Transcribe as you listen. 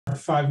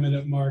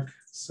5-minute mark.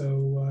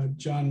 So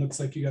John, looks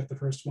like you got the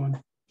first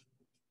one.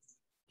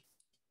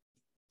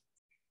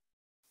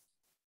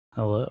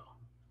 Hello.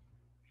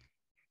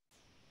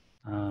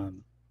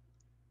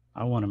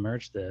 I want to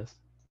merge this,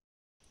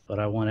 but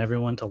I want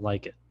everyone to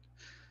like it.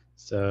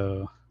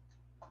 So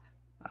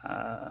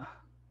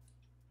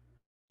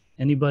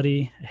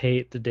anybody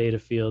hate the data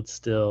field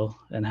still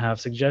and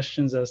have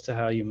suggestions as to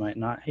how you might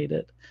not hate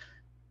it?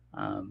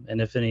 And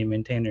if any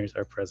maintainers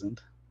are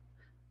present,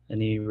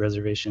 any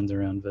reservations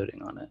around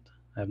voting on it?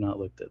 I have not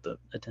looked at the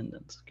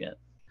attendance yet.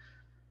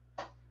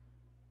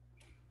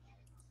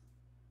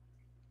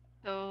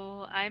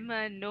 So I'm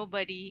a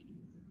nobody,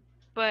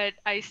 but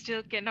I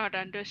still cannot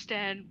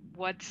understand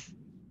what's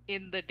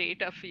in the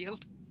data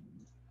field.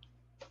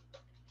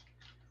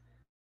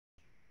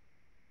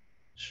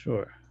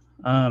 Sure.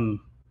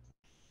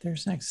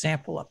 There's an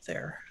example up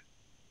there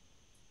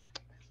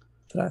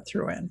that I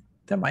threw in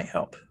that might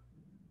help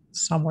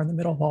somewhere in the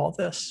middle of all of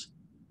this.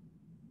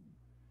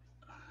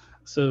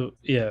 So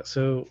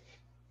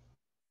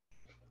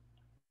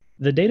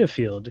the data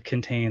field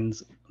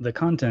contains the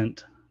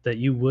content that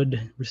you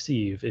would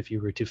receive if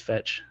you were to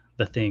fetch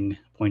the thing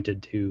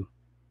pointed to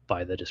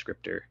by the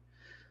descriptor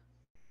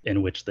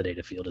in which the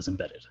data field is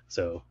embedded.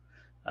 So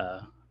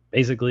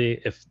basically,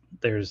 if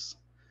there's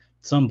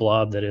some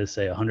blob that is,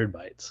 say, 100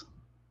 bytes,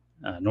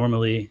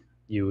 normally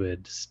you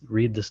would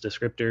read this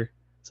descriptor,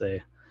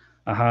 say,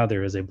 aha,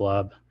 there is a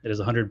blob. It is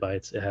 100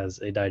 bytes. It has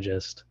a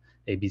digest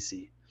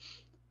ABC.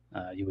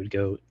 You would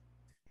go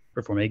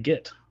perform a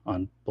get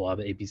on blob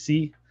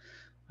ABC.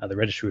 The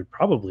registry would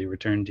probably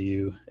return to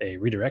you a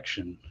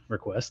redirection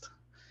request,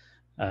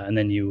 and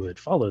then you would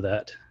follow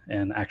that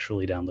and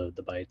actually download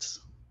the bytes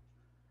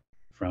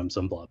from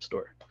some blob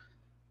store.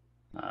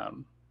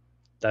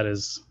 That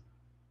is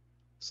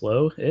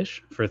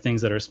slow-ish for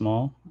things that are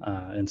small,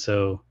 and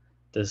so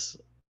this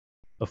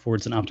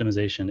affords an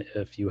optimization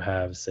if you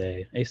have,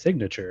 say, a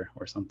signature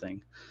or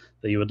something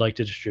that you would like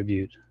to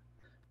distribute,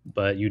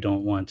 but you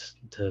don't want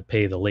to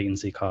pay the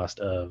latency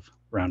cost of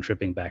round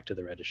tripping back to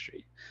the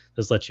registry.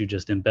 This lets you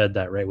just embed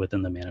that right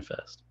within the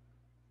manifest.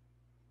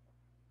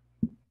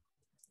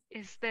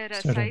 Is there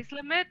a size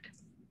limit?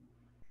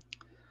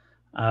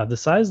 The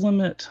size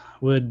limit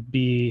would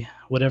be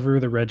whatever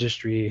the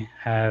registry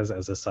has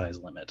as a size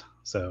limit.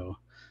 So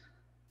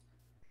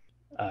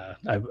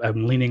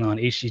I'm leaning on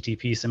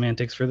HTTP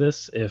semantics for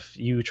this. If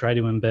you try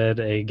to embed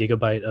a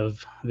gigabyte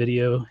of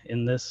video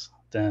in this,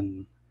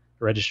 then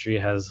the registry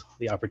has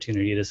the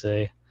opportunity to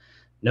say,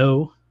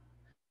 no,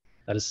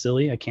 that is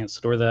silly. I can't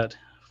store that.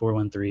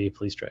 413,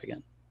 please try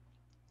again.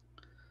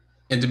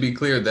 And to be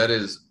clear, that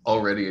is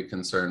already a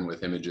concern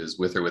with images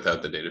with or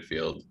without the data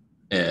field.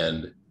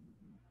 And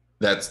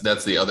that's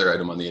the other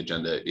item on the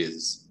agenda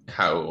is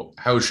how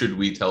should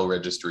we tell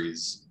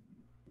registries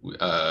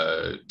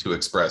to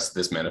express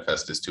this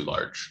manifest is too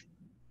large?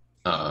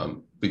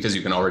 Because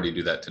you can already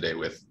do that today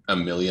with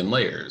 1 million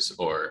layers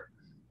or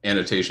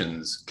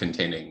annotations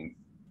containing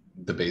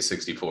the base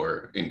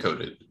 64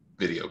 encoded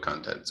video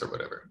contents or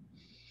whatever.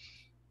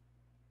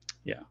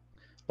 Yeah,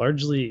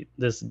 largely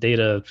this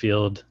data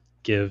field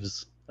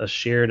gives a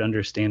shared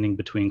understanding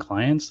between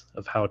clients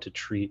of how to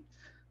treat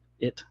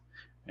it.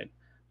 Right?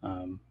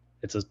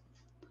 It's a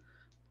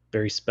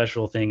very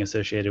special thing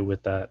associated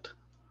with that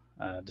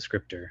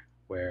descriptor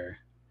where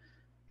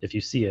if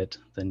you see it,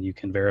 then you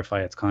can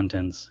verify its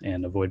contents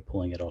and avoid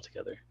pulling it all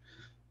together.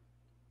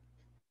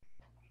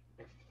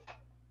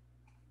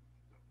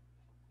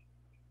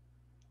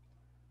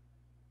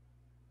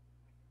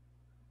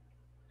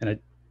 And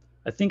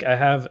I think I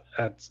have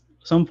at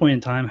some point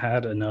in time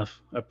had enough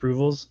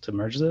approvals to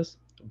merge this,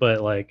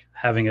 but like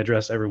having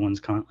addressed everyone's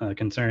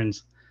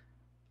concerns,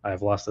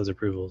 I've lost those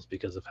approvals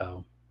because of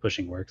how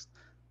pushing works.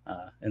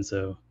 And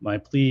so my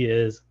plea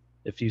is,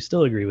 if you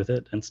still agree with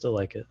it and still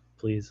like it,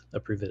 please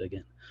approve it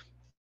again.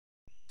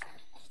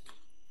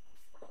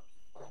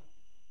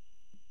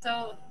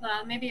 So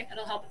maybe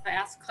it'll help if I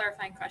ask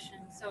clarifying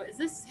questions. So is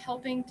this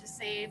helping to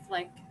save,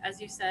 like,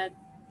 as you said,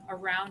 a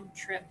round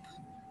trip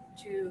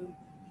to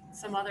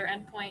some other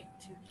endpoint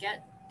to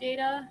get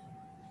data?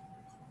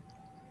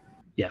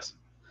 Yes.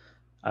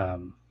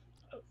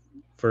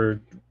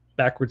 For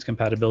backwards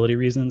compatibility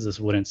reasons, this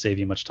wouldn't save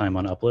you much time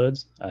on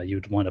uploads.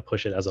 You'd want to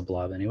push it as a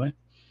blob anyway.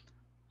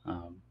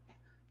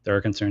 There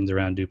are concerns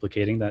around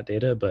duplicating that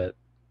data, but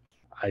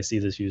I see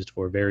this used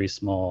for very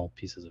small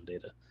pieces of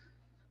data.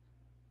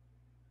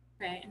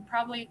 Okay, and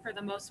probably for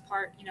the most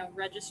part, you know,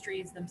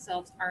 registries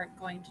themselves aren't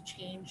going to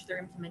change their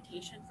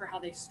implementation for how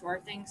they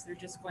store things. They're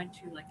just going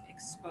to like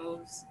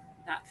expose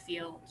that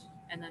field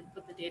and then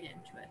put the data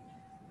into it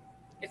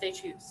if they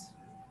choose.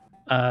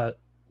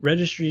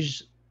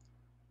 Registries,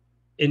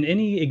 in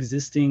any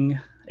existing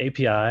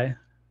API,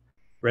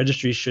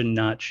 registries should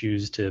not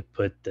choose to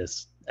put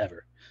this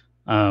ever.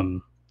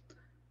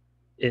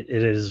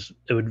 It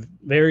would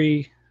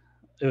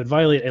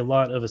violate a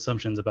lot of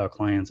assumptions about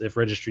clients if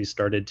registries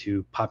started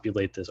to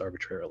populate this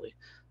arbitrarily.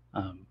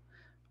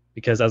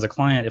 Because as a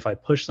client, if I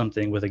push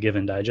something with a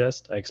given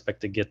digest, I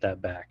expect to get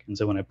that back. And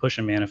so when I push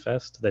a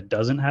manifest that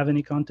doesn't have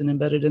any content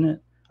embedded in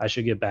it, I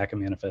should get back a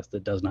manifest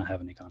that does not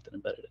have any content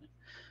embedded in it.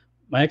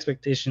 My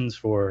expectations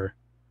for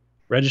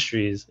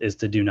registries is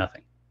to do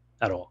nothing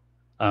at all.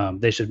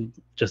 They should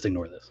just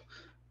ignore this.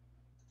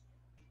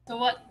 So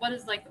what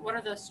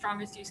are the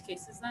strongest use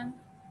cases then?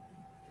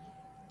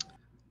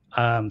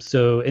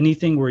 So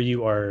anything where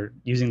you are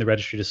using the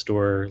registry to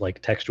store like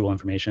textual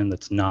information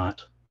that's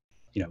not,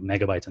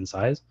 megabytes in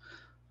size,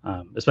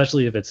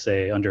 especially if it's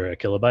say under a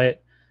kilobyte.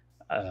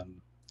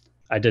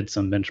 I did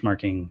some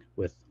benchmarking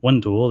with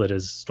one tool that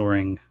is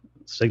storing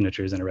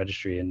signatures in a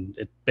registry, and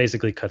it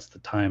basically cuts the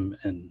time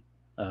in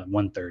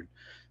 1/3.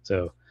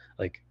 So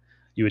like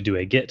you would do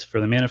a get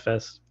for the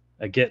manifest,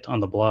 a get on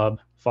the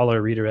blob, follow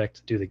a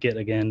redirect, do the get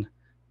again,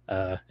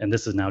 and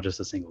this is now just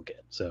a single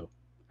get. So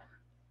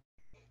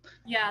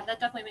yeah, that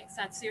definitely makes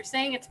sense. So you're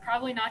saying it's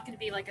probably not going to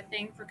be like a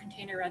thing for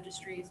container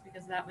registries,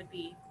 because that would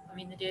be,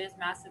 the data is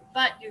massive,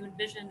 but you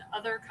envision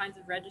other kinds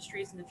of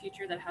registries in the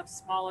future that have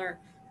smaller,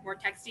 more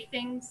texty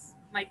things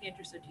might be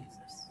interested to use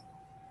this.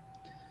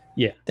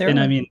 Yeah,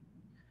 and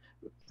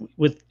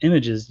with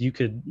images, you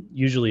could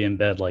usually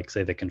embed like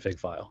say the config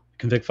file.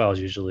 Config file is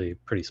usually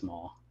pretty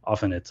small.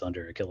 Often it's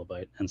under a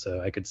kilobyte, and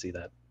so I could see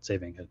that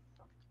saving a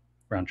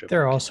round trip.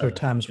 There are also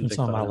times when config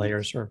some of my file.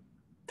 layers are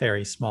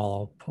very small.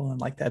 I'll pull in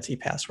like that Z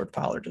password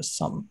file or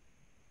just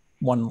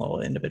one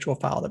little individual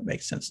file that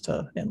makes sense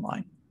to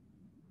inline.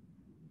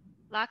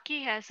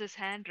 Lucky has his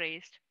hand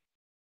raised.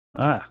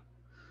 Ah,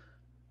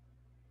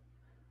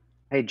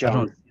 Hey,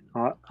 John,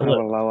 I have a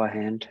lower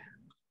hand.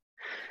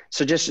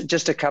 So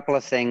just a couple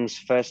of things.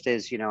 First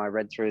is, I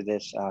read through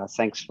this.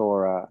 Thanks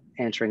for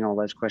answering all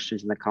those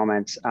questions in the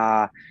comments.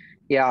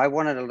 Yeah, I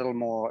wanted a little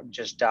more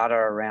just data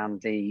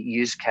around the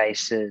use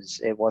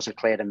cases. It wasn't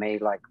clear to me,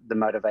 like the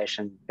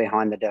motivation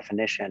behind the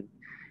definition.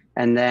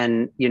 And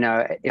then, if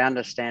I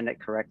understand it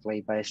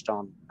correctly based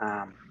on,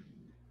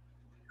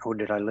 or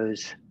did I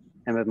lose?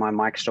 And my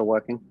mic still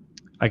working?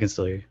 I can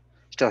still hear you.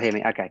 Still hear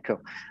me? Okay,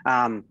 cool.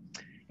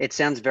 It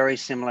sounds very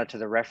similar to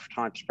the ref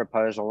types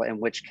proposal,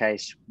 in which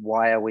case,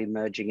 why are we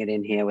merging it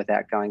in here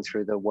without going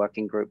through the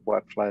working group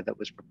workflow that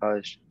was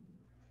proposed?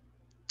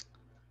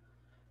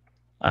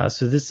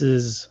 So this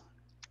is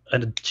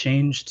a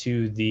change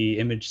to the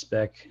image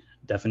spec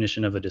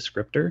definition of a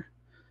descriptor.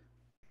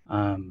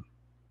 And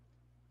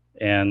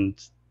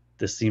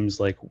this seems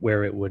like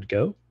where it would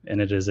go. And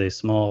it is a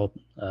small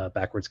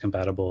backwards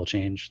compatible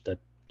change that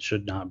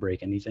should not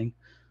break anything.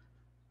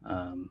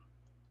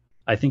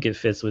 I think it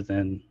fits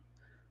within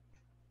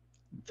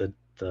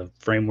the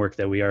framework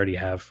that we already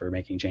have for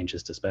making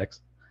changes to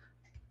specs.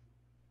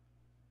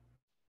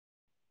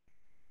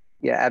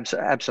 Yeah,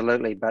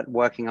 absolutely. But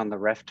working on the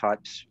ref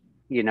types,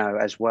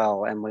 as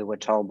well, and we were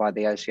told by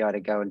the OCI to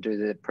go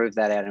and prove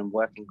that out in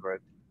working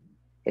group.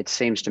 It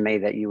seems to me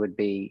that you would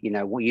be,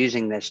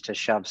 using this to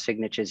shove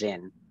signatures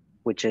in,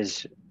 which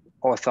is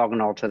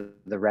orthogonal to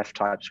the ref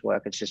types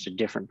work. It's just a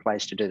different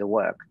place to do the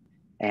work.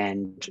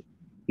 And,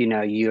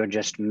 you're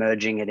just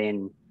merging it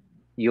in,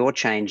 your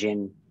change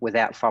in,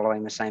 without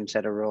following the same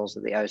set of rules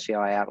that the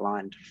OCI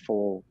outlined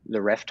for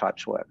the ref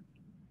types work.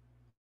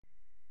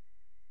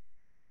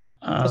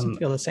 Doesn't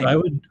feel the same.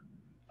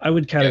 I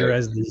would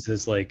categorize these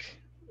as like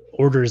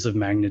orders of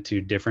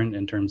magnitude different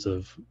in terms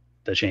of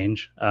the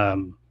change.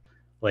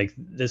 Like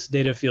this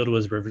data field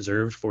was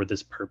reserved for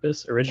this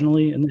purpose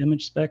originally in the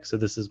image spec. So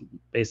this is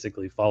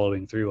basically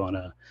following through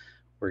on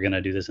we're going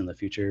to do this in the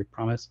future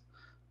promise.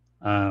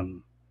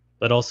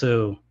 But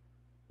also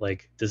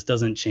like this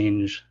doesn't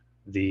change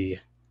the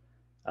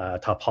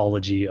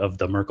topology of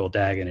the Merkle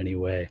DAG in any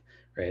way,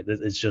 right?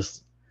 It's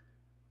just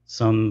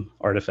some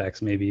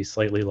artifacts may be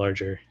slightly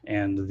larger,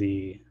 and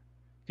the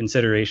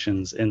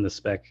considerations in the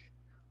spec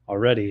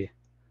already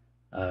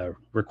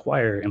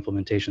require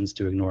implementations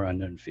to ignore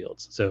unknown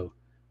fields. So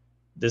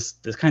this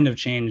kind of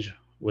change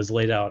was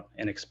laid out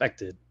and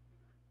expected,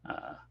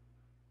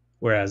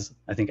 whereas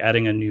I think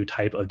adding a new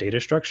type of data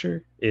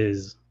structure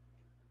is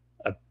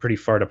a pretty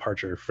far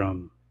departure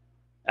from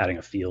adding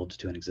a field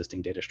to an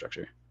existing data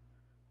structure.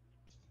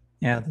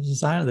 Yeah, the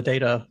design of the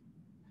data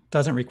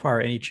doesn't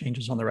require any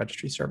changes on the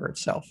registry server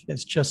itself.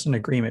 It's just an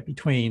agreement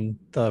between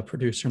the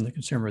producer and the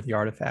consumer of the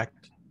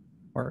artifact,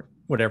 or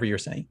whatever you're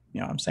saying.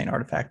 I'm saying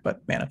artifact,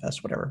 but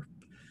manifest, whatever.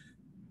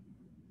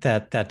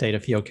 That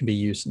data field can be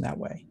used in that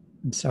way.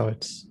 And so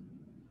it's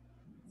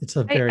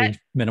a very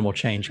minimal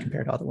change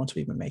compared to other ones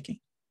we've been making.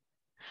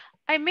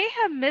 I may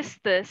have missed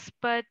this,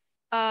 but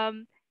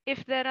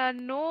if there are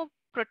no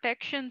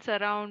protections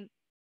around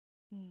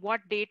what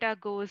data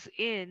goes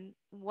in,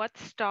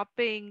 what's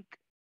stopping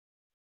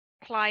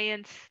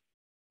clients,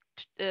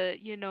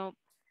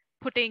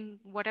 putting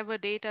whatever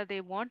data they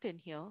want in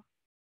here?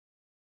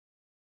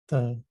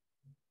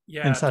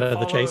 Inside of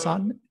the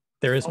JSON,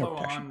 there is no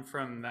protection. On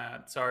from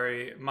that,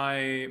 sorry,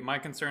 my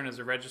concern as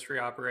a registry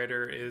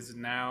operator is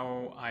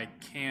now I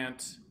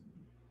can't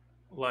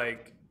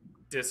like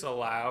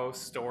disallow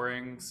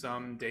storing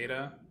some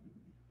data.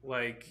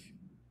 Like,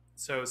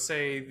 so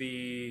say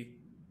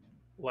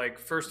like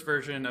first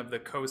version of the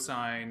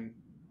cosine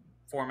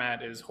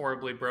format is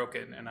horribly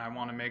broken, and I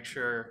want to make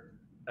sure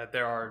that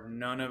there are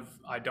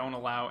I don't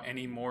allow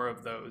any more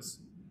of those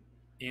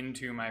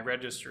into my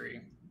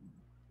registry.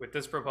 With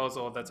this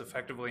proposal, that's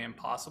effectively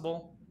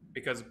impossible,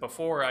 because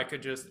before I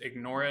could just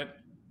ignore it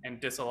and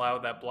disallow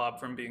that blob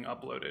from being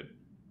uploaded.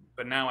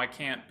 But now I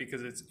can't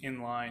because it's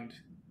inlined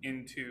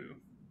into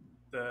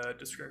the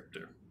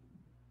descriptor.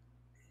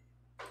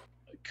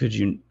 Could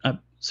you,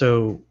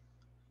 so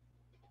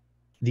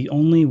the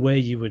only way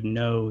you would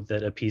know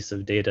that a piece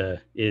of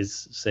data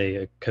is, say,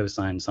 a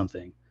cosine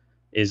something,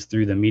 is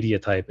through the media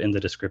type in the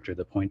descriptor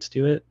that points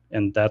to it,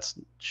 and that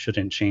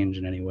shouldn't change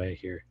in any way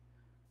here.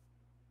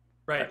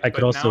 Right. I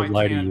could also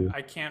lie to you.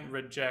 I can't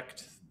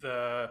reject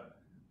the,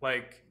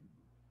 like,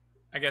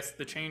 I guess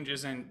the change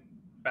isn't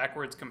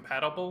backwards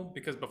compatible,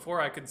 because before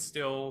I could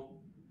still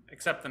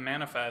accept the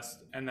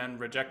manifest and then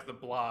reject the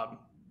blob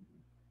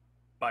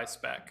by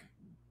spec.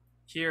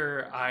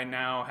 Here, I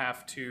now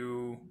have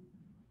to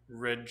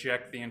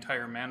reject the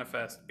entire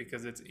manifest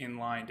because it's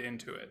inlined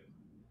into it.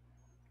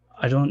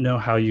 I don't know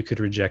how you could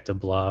reject a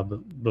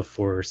blob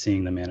before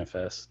seeing the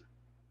manifest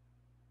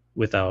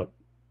without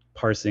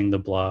parsing the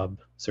blob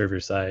server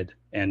side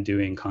and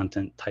doing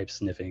content type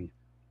sniffing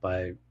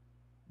by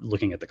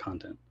looking at the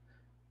content.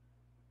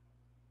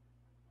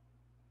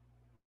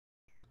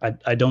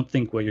 I don't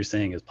think what you're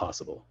saying is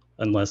possible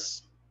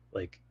unless,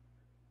 like,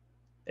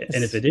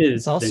 and if it is,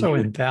 it's also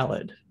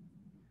invalid,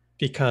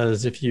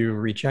 because if you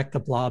reject the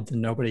blob,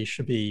 then nobody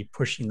should be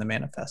pushing the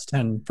manifest.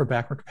 And for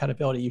backward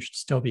compatibility, you should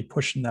still be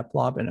pushing that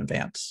blob in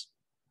advance,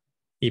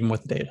 even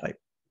with the data type.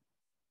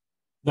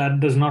 That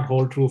does not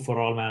hold true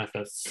for all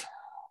manifests.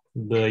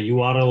 The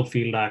URL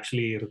field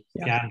actually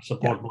can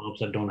support blobs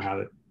that don't have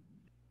it.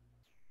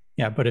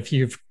 Yeah, but if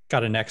you've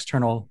got an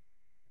external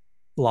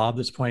blob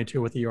that's pointed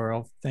to with the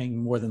URL thing,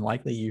 more than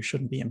likely you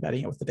shouldn't be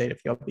embedding it with the data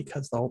field,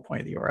 because the whole point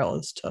of the URL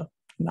is to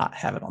not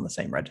have it on the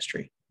same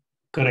registry.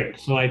 Correct.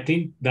 So I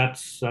think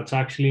that's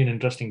actually an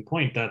interesting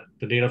point, that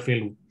the data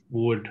field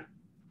would.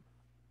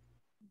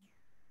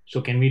 So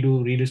can we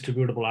do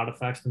redistributable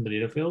artifacts in the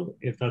data field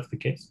if that's the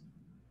case?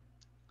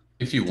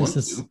 If you want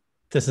to.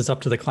 This is up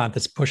to the client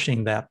that's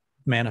pushing that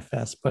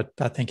manifest, but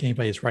I think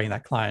anybody who's writing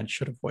that client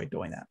should avoid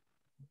doing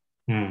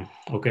that.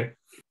 Okay.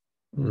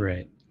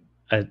 Right.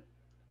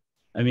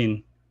 I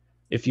mean,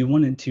 if you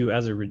wanted to,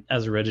 as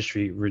a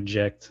registry,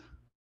 reject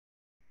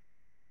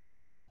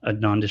a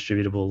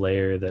non-distributable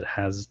layer that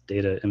has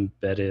data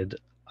embedded,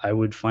 I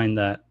would find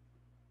that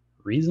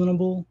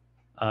reasonable,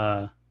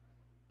 but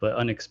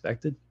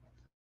unexpected,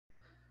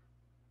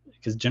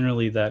 because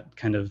generally that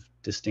kind of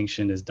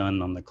distinction is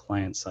done on the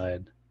client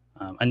side.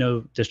 I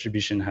know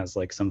distribution has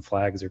like some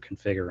flags or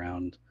config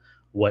around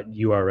what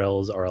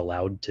URLs are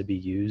allowed to be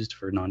used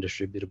for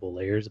non-distributable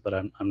layers, but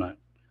I'm not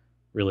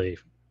really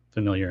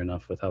familiar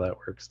enough with how that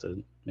works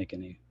to make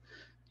any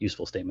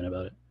useful statement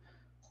about it.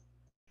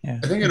 Yeah,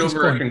 I think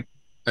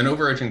an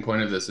overarching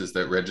point of this is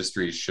that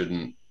registries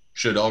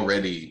should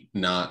already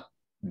not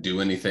do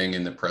anything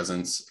in the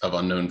presence of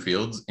unknown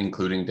fields,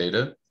 including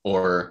data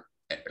or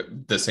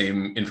the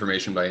same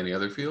information by any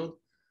other field.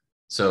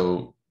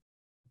 So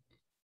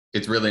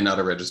it's really not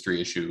a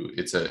registry issue.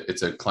 It's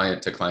a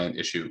client to client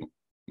issue.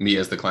 Me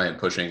as the client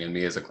pushing and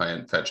me as a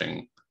client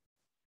fetching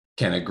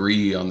can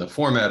agree on the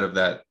format of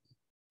that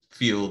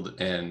field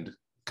and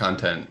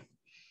content.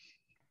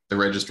 The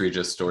registry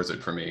just stores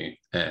it for me,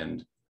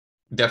 and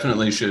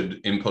definitely should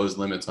impose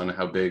limits on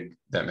how big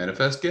that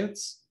manifest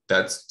gets.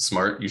 That's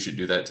smart. You should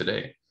do that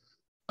today.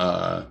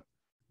 But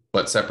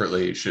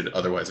separately should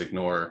otherwise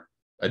ignore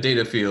a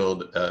data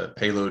field, a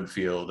payload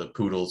field, a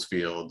poodles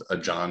field, a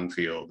John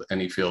field,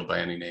 any field by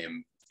any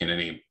name in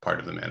any part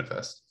of the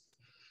manifest.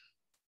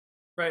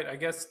 Right. I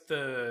guess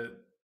the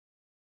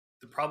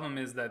problem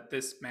is that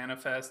this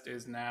manifest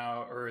is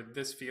now, or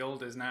this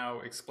field is now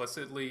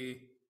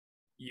explicitly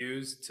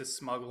used to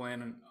smuggle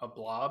in a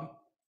blob,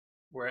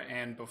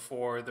 and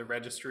before the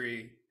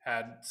registry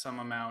had some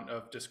amount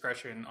of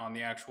discretion on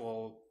the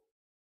actual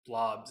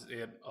blobs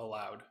it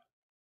allowed.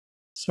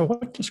 So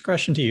what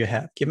discretion do you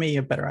have? Give me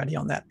a better idea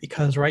on that,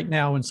 because right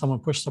now when someone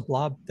pushes a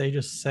blob, they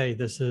just say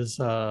this is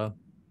a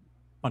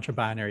bunch of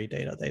binary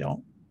data.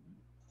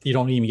 You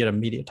don't even get a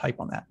media type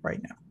on that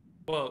right now.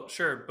 Well,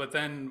 sure, but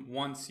then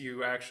once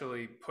you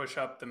actually push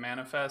up the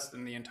manifest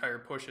and the entire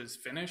push is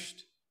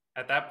finished,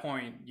 at that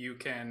point you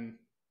can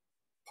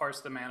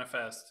parse the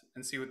manifest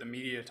and see what the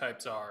media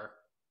types are,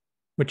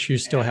 which you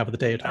still have with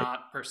the data type.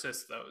 Not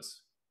persist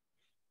those.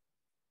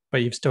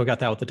 But you've still got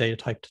that with the data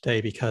type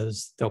today,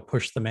 because they'll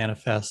push the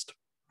manifest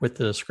with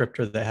the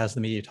descriptor that has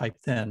the media type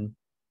then,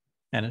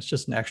 and it's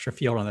just an extra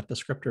field on that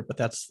descriptor, but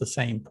that's the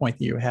same point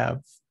that you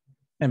have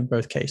in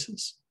both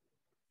cases.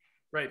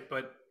 Right,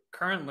 but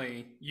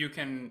currently you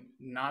can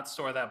not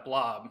store that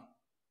blob,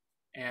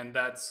 and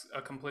that's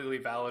a completely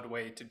valid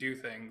way to do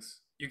things.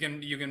 You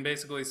can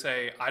basically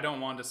say, I don't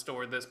want to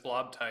store this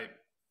blob type,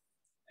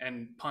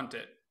 and punt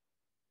it.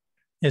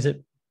 Is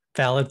it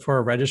valid for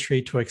a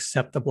registry to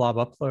accept the blob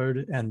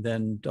upload and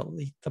then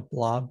delete the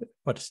blob,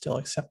 but still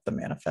accept the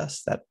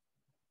manifest? That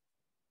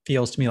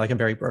feels to me like a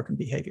very broken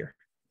behavior.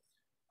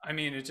 I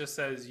mean, it just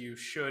says you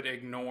should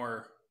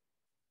ignore,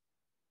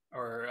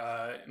 or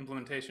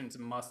implementations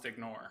must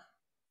ignore.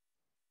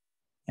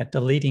 And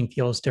deleting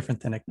feels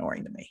different than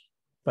ignoring to me,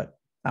 but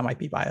I might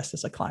be biased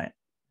as a client.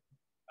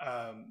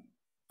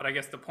 But I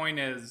guess the point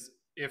is,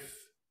 if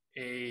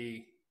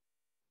a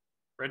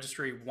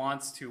registry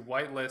wants to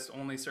whitelist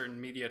only certain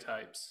media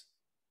types,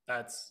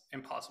 that's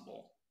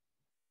impossible.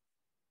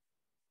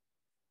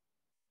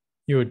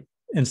 You would,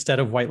 instead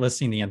of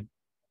whitelisting the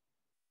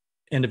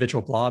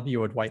individual blob, you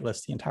would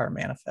whitelist the entire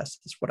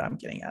manifest, is what I'm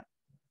getting at.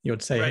 You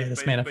would say, Right, hey, this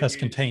but manifest you,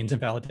 contains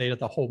invalidated,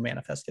 the whole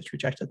manifest gets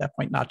rejected at that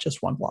point, not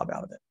just one blob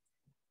out of it.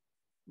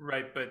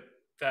 Right, but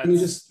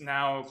that's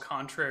now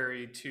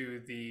contrary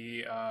to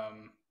the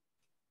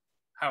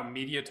how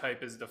media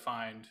type is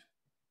defined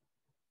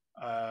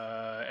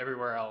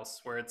everywhere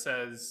else, where it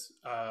says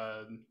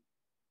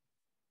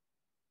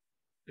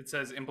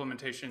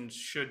implementations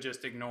should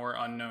just ignore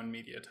unknown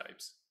media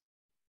types.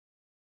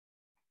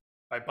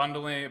 By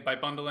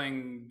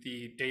bundling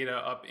the data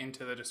up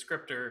into the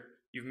descriptor,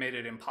 you've made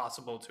it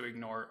impossible to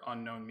ignore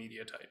unknown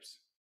media types.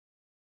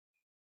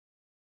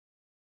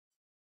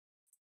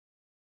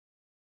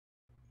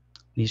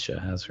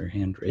 Nisha has her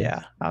hand raised.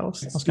 Yeah, I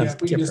was Yeah,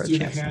 if we can give just her a do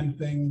the chance. hand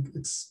thing,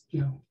 it's,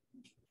 you know,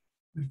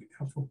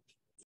 helpful.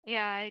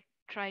 Yeah,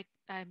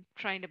 I'm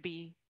trying to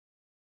be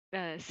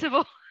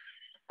civil.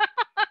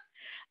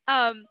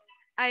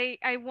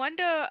 I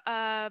wonder,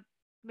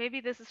 maybe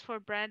this is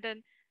for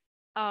Brandon.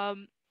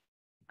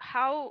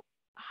 How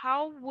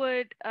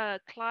would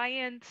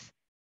clients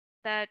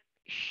that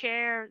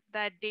share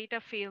that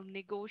data field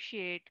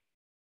negotiate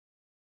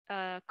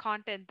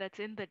content that's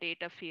in the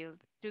data field?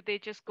 Do they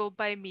just go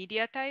by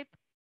media type?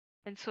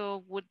 And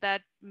so would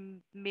that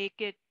make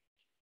it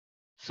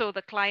so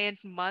the client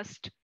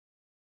must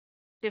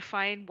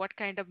define what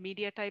kind of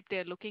media type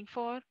they're looking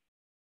for?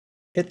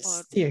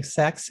 It's the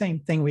exact same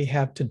thing we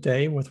have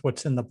today with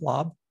what's in the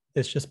blob.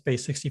 It's just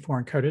base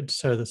 64 encoded.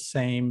 So the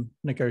same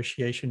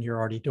negotiation you're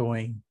already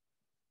doing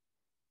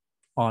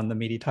on the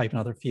media type and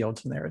other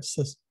fields in there. It's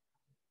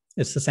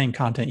the same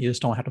content. You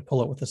just don't have to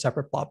pull it with a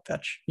separate blob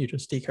fetch. You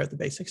just decode the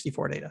base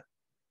 64 data.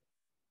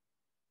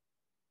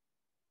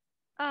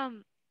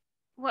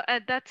 Well,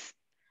 that's,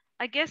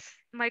 I guess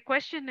my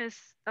question is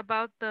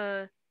about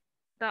the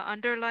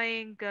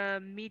underlying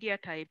media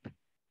type.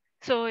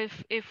 So if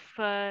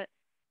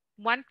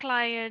one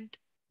client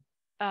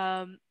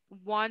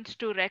wants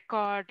to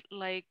record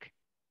like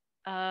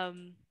a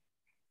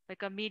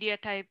media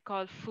type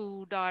called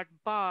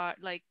foo.bar,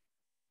 like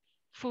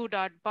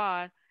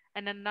foo.bar,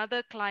 and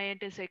another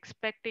client is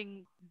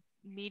expecting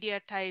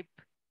media type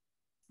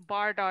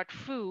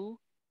bar.foo,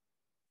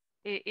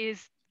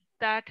 is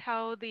that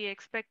how the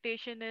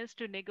expectation is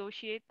to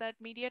negotiate that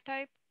media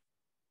type?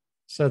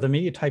 So the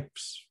media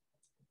types,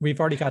 we've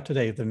already got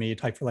today the media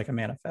type for like a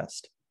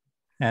manifest.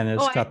 And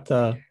it's got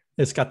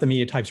the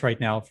media types right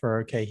now for,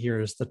 okay,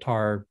 here's the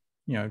tar,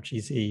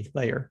 GZ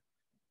layer.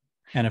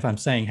 And if I'm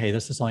saying, hey,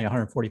 this is only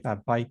 145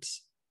 bytes,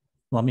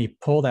 let me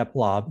pull that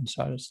blob.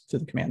 So I just do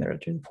the command there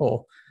to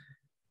pull,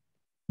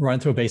 run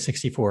through a base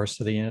 64.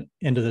 So the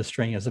end of the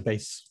string is a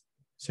base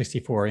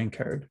 64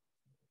 encode.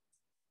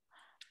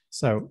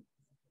 So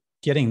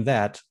getting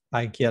that,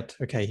 I get,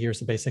 okay, here's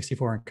the base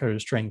 64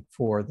 encoded string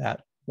for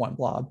that one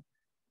blob.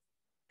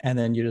 And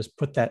then you just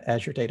put that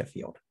as your data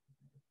field.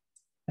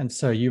 And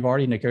so you've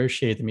already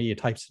negotiated the media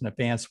types in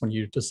advance when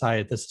you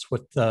decide this is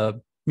what the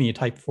media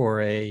type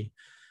for a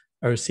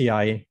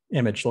OCI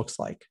image looks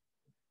like.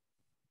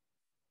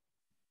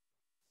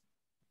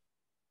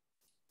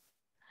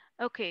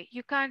 Okay,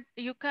 you can't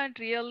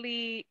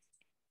really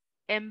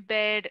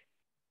embed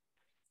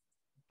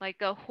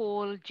like a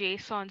whole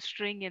JSON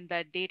string in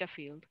that data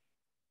field.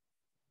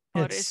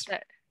 Or is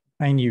that?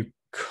 I mean, you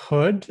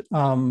could,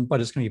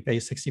 but it's going to be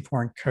base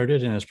 64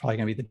 encoded, and it's probably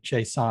going to be the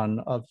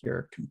JSON of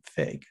your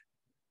config.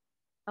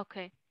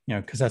 Okay.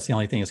 Because that's the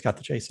only thing that's got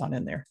the JSON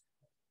in there.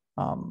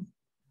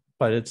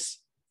 But it's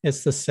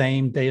the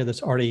same data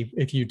that's already,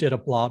 if you did a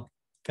blob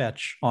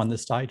fetch on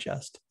this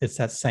digest, it's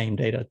that same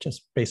data,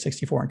 just base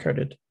 64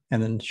 encoded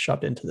and then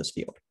shoved into this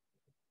field.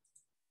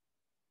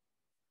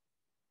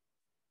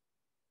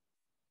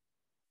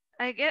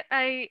 I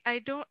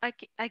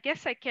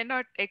guess I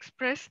cannot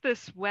express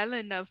this well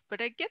enough, but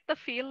I get the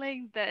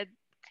feeling that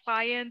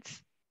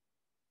clients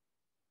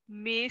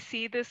may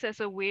see this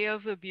as a way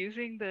of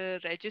abusing the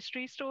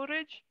registry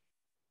storage.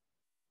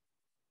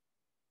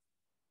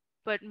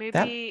 But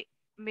maybe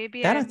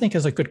I think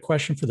is a good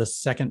question for the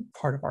second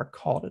part of our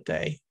call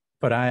today.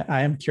 But I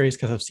am curious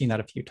because I've seen that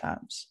a few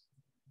times.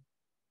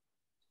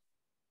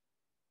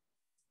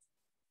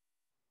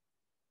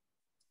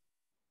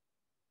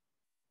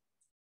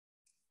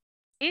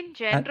 In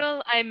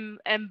general, I'm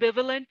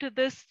ambivalent to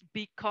this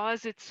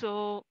because it's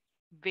so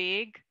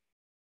vague.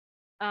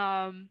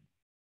 But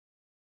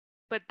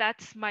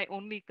that's my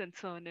only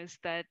concern, is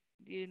that,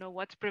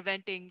 what's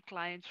preventing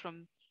clients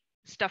from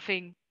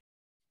stuffing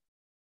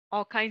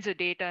all kinds of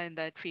data in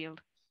that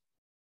field.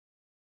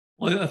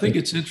 Well, I think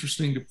it's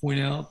interesting to point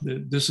out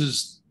that this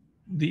is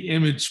the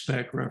image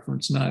spec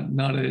reference,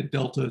 not a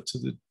delta to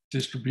the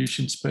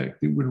distribution spec,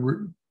 that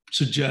would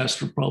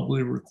suggest or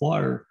probably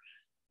require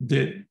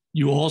that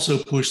you also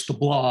push the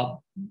blob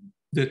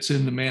that's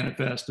in the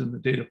manifest in the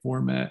data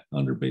format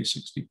under base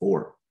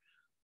 64.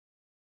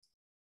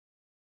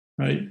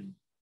 Right?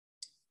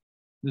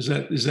 Is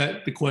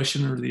that the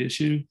question or the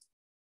issue?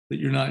 That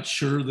you're not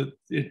sure that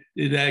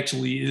it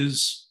actually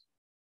is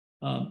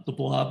the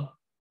blob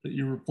that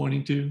you were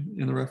pointing to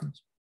in the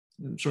reference?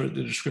 I'm sorry,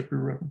 the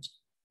descriptor reference.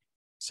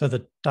 So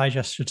the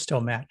digest should still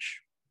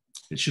match.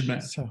 It should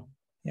match. So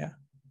yeah,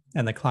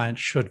 and the client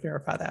should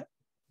verify that,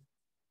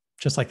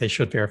 just like they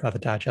should verify the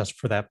digest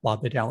for that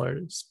blob they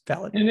downloaded is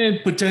valid. And then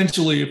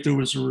potentially, if there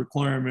was a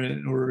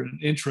requirement or an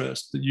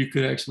interest, that you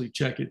could actually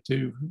check it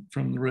too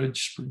from the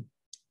registry.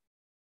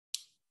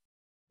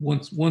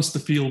 Once the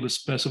field is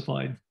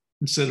specified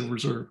instead of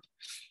reserved.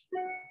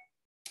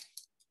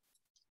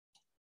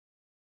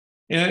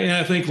 And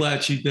I think,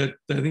 Latchy,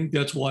 I think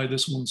that's why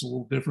this one's a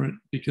little different,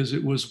 because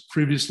it was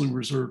previously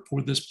reserved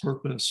for this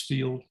purpose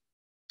field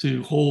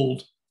to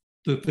hold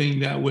the thing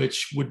that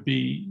which would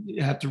be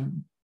have to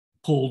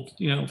pulled,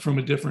 from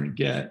a different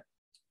get,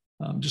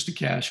 just a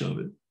cache of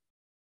it.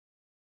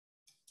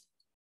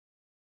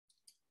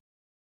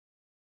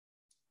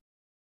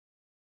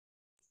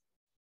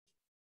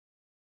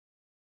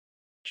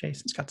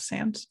 Jason's got the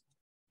sands.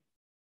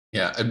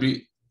 Yeah, I'd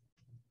be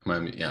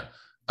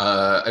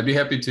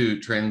happy to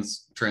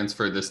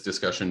transfer this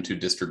discussion to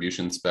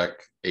distribution spec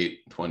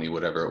 820,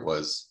 whatever it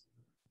was,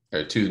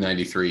 or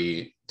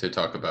 293, to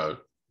talk about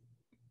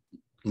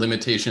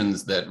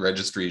limitations that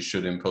registries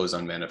should impose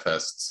on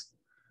manifests.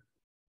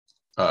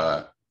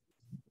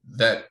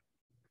 That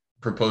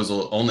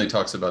proposal only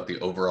talks about the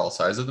overall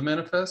size of the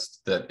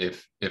manifest, that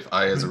if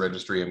I as a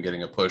registry am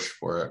getting a push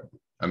for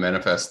a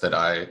manifest that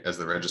I as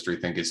the registry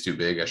think is too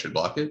big, I should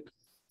block it.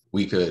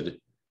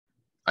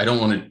 I don't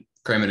want to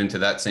cram it into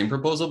that same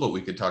proposal, but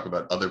we could talk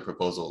about other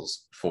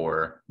proposals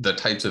for the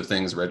types of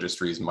things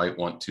registries might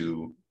want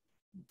to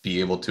be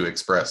able to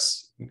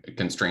express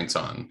constraints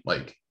on.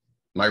 Like,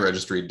 my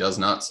registry does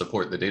not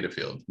support the data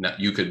field. Now,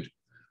 you could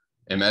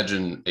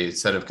imagine a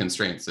set of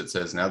constraints that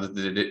says now that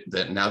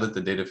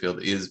the data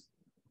field is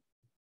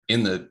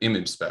in the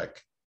image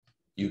spec,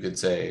 you could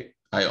say,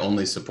 I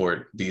only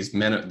support these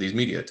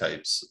media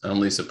types. I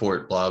only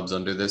support blobs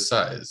under this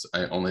size.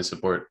 I only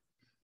support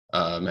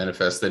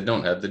manifests that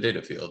don't have the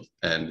data field.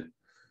 And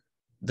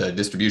the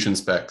distribution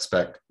spec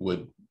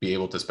would be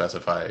able to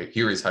specify,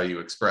 here is how you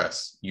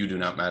express. You do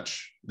not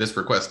match, this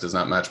request does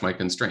not match my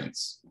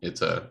constraints.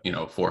 It's a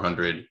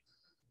 400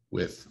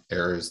 with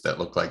errors that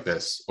look like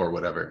this or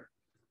whatever.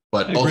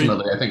 But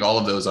ultimately, I think all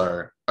of those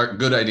are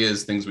good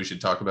ideas, things we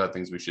should talk about,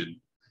 things we should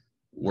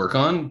work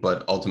on,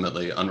 but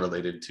ultimately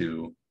unrelated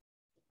to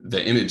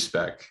the image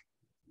spec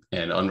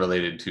and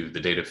unrelated to the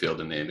data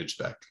field in the image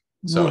spec.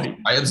 So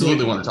I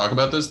absolutely want to talk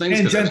about those things.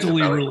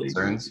 Tangentially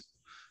related.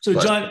 So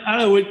John, I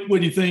don't know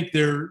what you think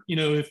there,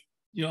 if,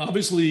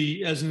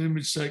 obviously as an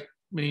image spec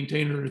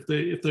maintainer, if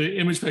the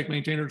image spec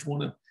maintainers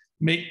want to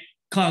make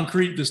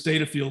concrete this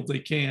data field, they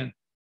can.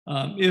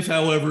 If,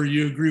 however,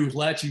 you agree with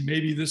Latchy,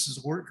 maybe this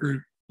is a work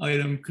group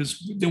item, because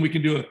then we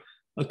can do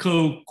a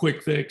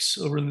quick fix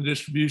over in the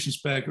distribution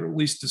spec, or at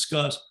least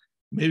discuss.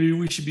 Maybe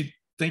we should be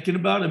thinking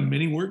about a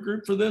mini work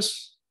group for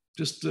this,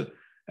 just to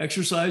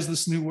exercise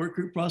this new work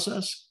group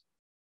process.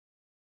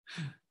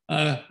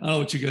 I don't know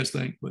what you guys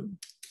think, but.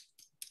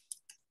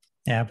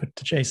 Yeah, but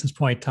to Jason's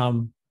point,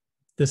 Tom,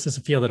 this is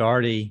a field that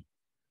already,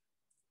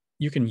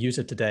 you can use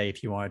it today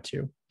if you wanted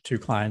to. Two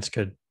clients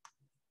could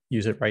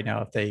use it right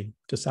now if they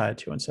decided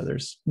to. And so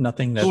there's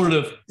nothing that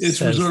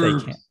it's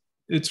reserved.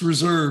 It's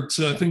reserved.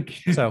 So I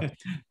think.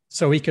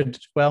 so we could,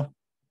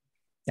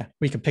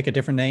 we could pick a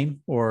different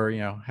name, or,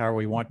 however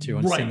we want to.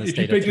 And send this if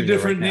you picked a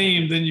different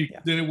name,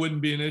 then it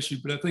wouldn't be an issue.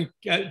 But I think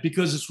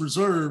because it's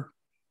reserved,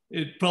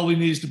 it probably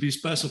needs to be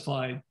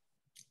specified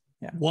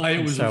why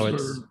it was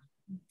reserved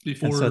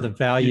before. And so the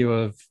value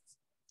of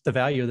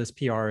this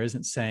PR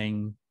isn't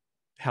saying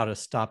how to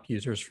stop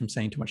users from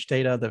saying too much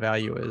data. The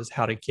value is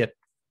how to get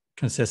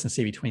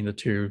consistency between the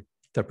two,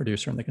 the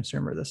producer and the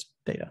consumer of this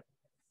data.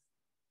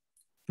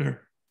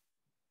 Fair.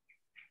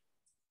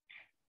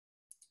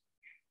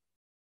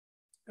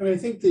 I mean, I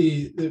think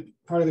the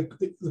part of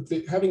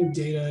the having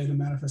data in a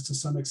manifest to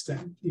some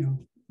extent,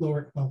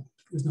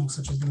 there's no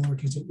such as the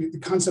lowercase. The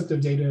concept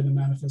of data in a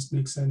manifest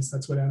makes sense.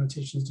 That's what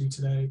annotations do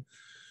today.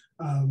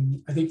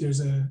 I think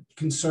there's a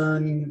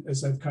concern,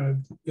 as I've kind of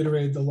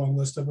iterated the long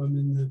list of them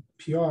in the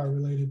PR,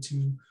 related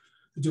to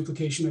the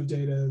duplication of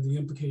data, the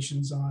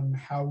implications on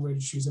how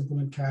registries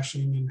implement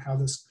caching, and how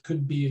this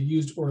could be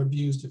used or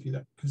abused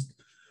because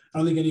I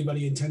don't think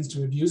anybody intends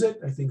to abuse it.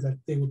 I think that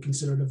they would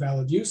consider it a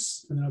valid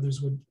use, and then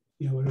others would,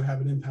 it would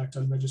have an impact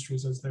on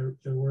registries as they're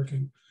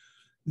working.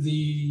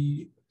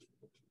 The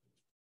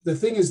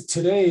thing is,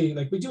 today,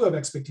 we do have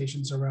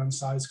expectations around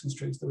size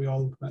constraints that we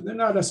all implement. They're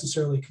not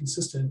necessarily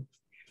consistent,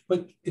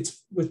 but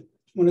it's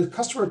when a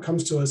customer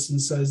comes to us and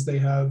says they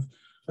have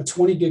a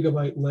 20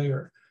 gigabyte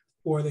layer,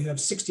 or they have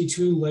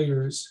 62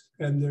 layers,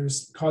 and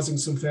there's causing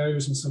some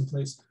failures in some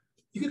place,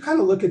 you could kind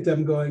of look at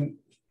them going,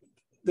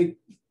 like,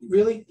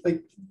 really?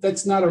 Like,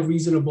 that's not a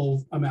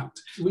reasonable amount.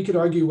 We could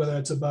argue whether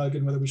it's a bug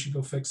and whether we should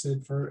go fix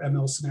it. For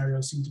ML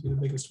scenarios seem to be the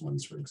biggest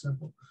ones, for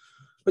example.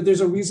 But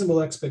there's a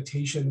reasonable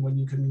expectation when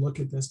you can look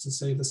at this to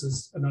say this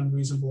is an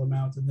unreasonable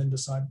amount and then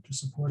decide to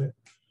support it.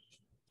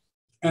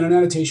 And an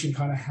annotation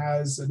kind of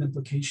has an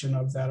implication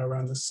of that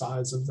around the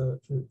size of the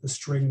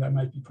string that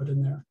might be put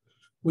in there.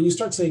 When you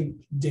start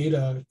saying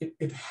data,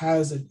 it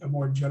has a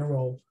more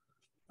general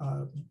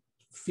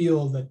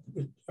feel that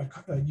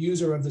a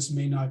user of this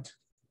may not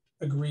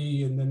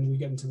agree, and then we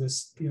get into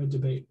this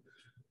debate.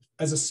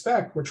 As a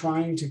spec, we're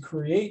trying to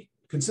create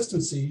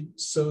consistency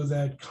so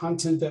that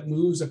content that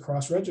moves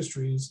across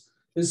registries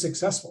is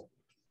successful.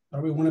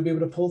 We want to be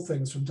able to pull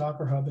things from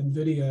Docker Hub,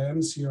 NVIDIA,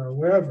 MCR,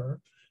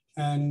 wherever,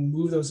 and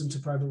move those into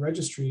private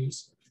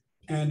registries.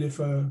 And if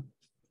a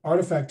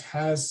artifact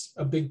has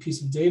a big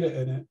piece of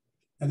data in it,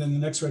 and then the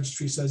next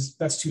registry says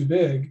that's too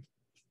big,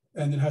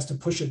 and it has to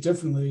push it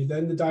differently,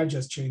 then the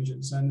digest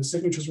changes, and the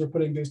signatures we're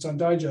putting based on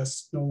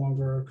digests no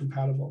longer are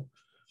compatible.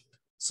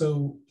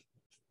 So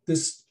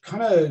this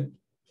kind of,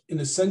 in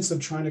a sense of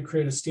trying to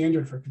create a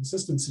standard for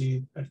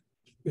consistency,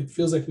 it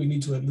feels like we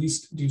need to at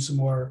least do some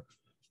more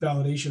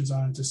validations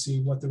on it to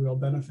see what the real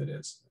benefit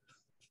is.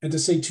 And to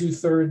say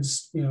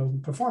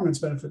 2/3, performance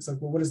benefits,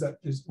 like, well, what is that?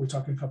 We're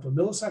talking a couple of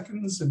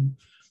milliseconds, and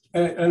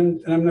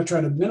I'm not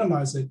trying to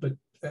minimize it, but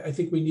I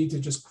think we need to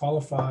just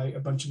qualify a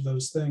bunch of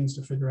those things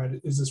to figure out,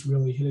 is this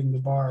really hitting the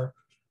bar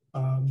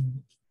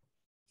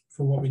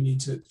for what we need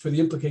to, for the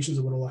implications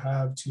of what it will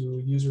have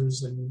to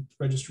users and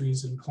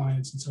registries and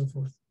clients and so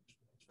forth.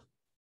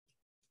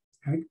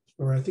 Hank,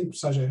 or I think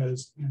Sajay had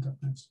his hand up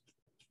next.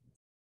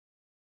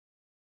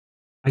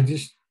 I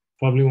just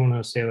probably want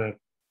to say that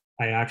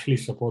I actually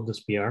support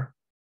this PR,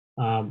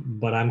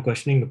 but I'm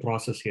questioning the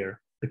process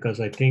here, because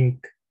I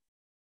think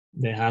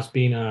there has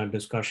been a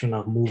discussion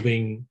of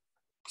moving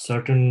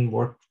certain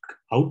work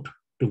out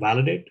to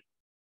validate.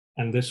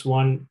 And this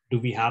one, do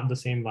we have the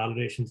same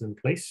validations in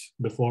place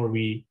before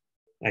we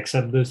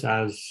accept this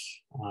as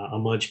a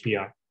merge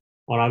PR?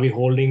 Or are we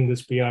holding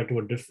this PR to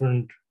a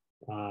different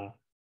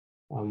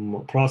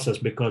process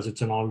because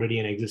it's already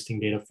an existing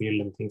data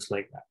field and things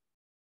like that?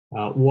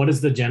 What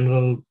is the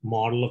general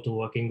model of the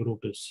working group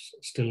is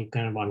still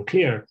kind of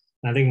unclear.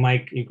 I think,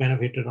 Mike, you kind of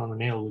hit it on the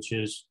nail, which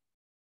is,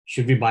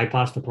 should we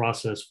bypass the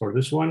process for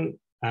this one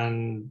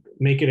and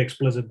make it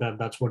explicit that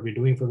that's what we're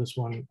doing for this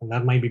one? And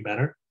that might be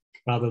better,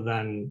 rather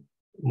than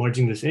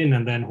merging this in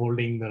and then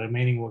holding the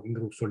remaining working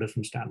groups to a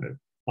different standard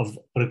of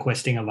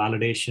requesting a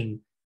validation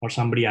or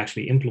somebody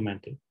actually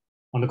implemented.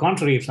 On the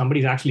contrary, if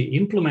somebody's actually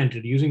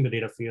implemented using the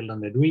data field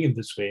and they're doing it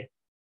this way,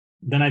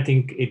 then I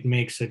think it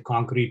makes it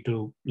concrete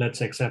to let's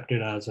accept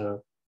it as a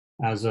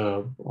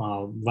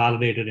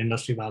validated,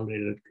 industry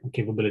validated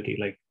capability.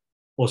 Like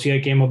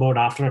OCI came about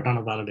after a ton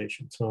of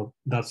validation. So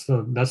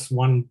that's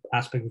one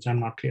aspect which I'm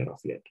not clear of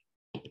yet.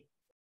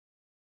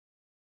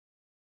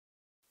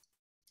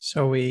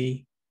 So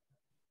we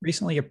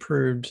recently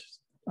approved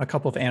a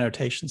couple of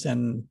annotations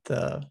in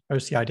the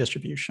OCI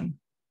distribution.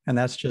 And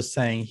that's just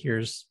saying,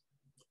 here's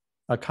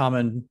a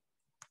common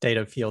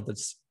data field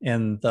that's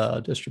in the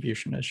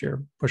distribution as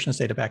you're pushing this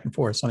data back and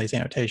forth. Some of these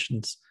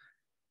annotations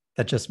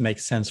that just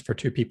makes sense for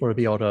two people to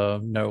be able to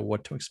know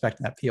what to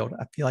expect in that field.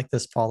 I feel like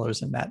this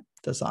follows in that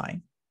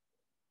design,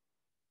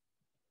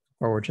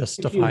 or we're just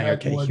defining,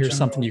 okay, here's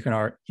something you can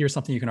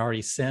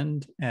already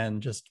send,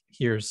 and just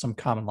here's some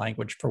common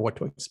language for what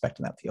to expect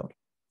in that field.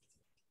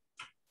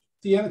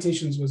 The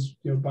annotations was,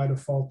 by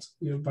default,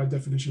 by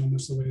definition,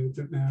 almost the way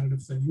an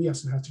additive thing.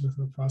 Yes, it has to go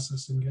through a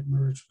process and get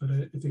merged, but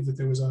I think that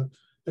there was a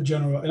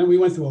general, and we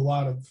went through a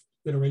lot of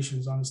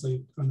iterations,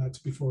 honestly, on that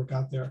before it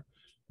got there.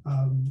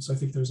 So I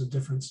think there's a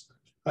difference.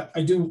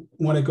 I do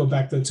want to go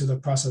back though to the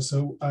process.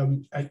 So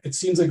it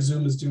seems like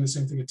Zoom is doing the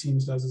same thing that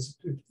Teams does. Is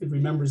it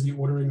remembers the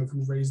ordering of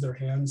who raised their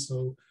hands.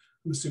 So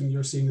I'm assuming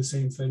you're seeing the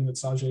same thing, that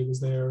Sajay was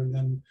there, and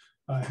then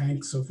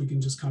Hank. So if we can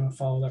just kind of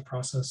follow that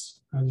process.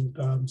 And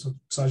so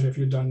Sajay, if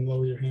you're done,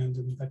 lower your hand,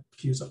 and that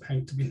cues up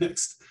Hank to be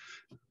next.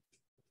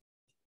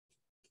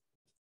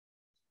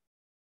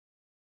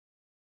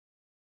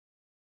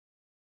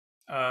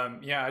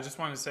 Yeah, I just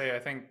want to say, I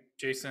think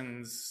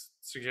Jason's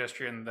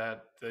suggestion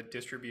that the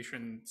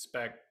distribution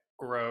spec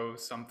grow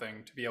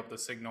something to be able to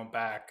signal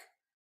back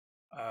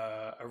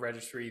a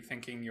registry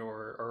thinking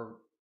or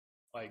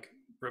like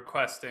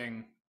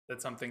requesting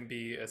that something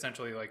be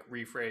essentially like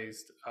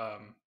rephrased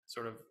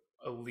sort of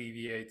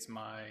alleviates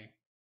my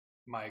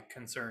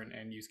concern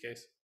and use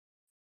case.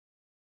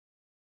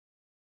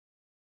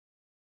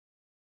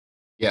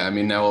 Yeah, I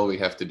mean, now all we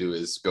have to do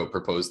is go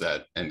propose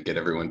that and get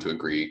everyone to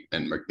agree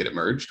and get it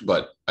merged.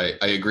 But I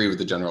agree with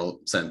the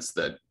general sense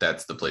that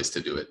that's the place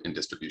to do it in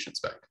distribution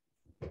spec.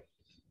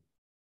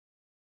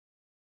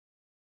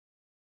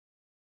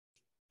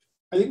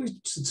 I think we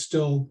should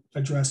still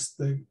address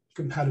the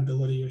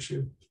compatibility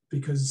issue,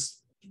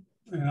 because,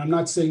 and I'm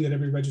not saying that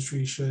every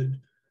registry should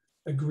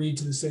agree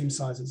to the same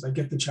sizes. I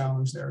get the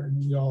challenge there, and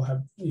we all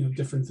have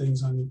different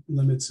things on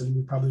limits, and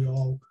we probably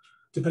all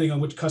depending on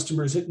which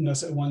customer is hitting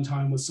us at one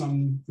time with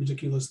some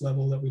ridiculous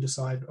level that we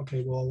decide,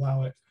 okay, we'll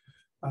allow it.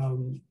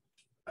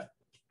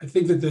 I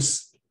think that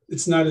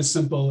it's not as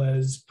simple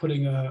as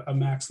putting a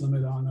max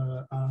limit on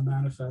a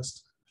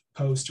manifest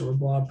post or a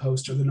blog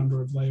post or the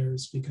number of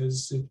layers,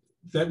 because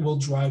that will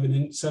drive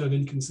a set of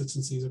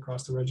inconsistencies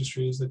across the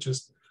registries that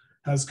just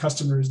has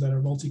customers that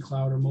are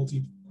multi-cloud or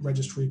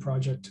multi-registry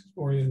project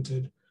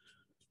oriented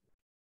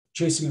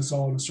chasing us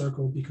all in a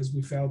circle because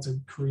we failed to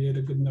create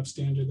a good enough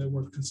standard that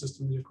worked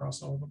consistently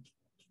across all of them.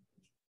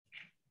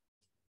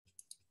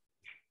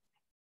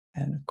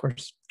 And of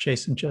course,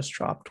 Jason just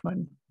dropped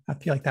when I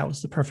feel like that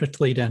was the perfect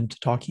lead in to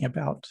talking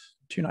about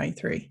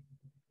 293.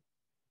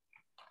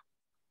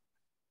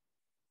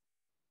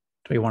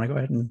 Do we want to go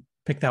ahead and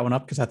pick that one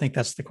up? Because I think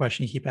that's the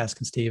question you keep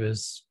asking, Steve,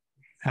 is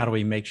how do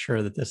we make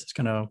sure that this is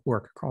going to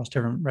work across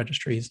different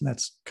registries? And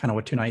that's kind of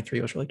what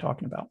 293 was really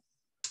talking about.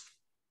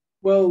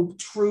 Well,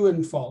 true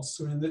and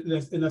false. I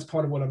mean, that's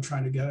part of what I'm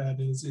trying to get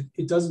at is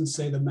it doesn't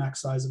say the max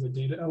size of a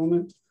data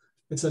element.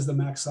 It says the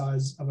max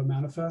size of a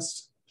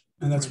manifest.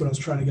 And that's what I was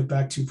trying to get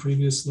back to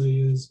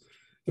previously is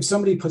if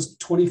somebody puts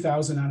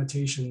 20,000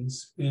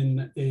 annotations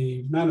in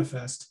a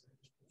manifest,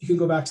 you can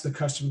go back to the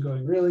customer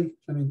going, really?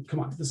 I mean, come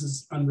on, this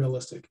is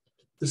unrealistic.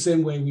 The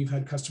same way we've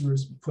had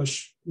customers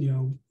push,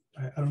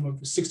 I don't know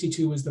if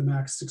 62 is the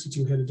max,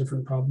 62 hit a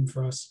different problem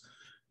for us.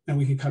 And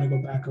we can kind of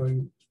go back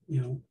going,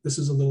 this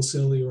is a little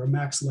silly, or a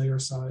max layer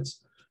size.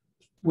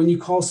 When you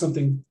call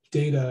something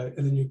data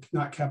and then you're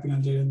not capping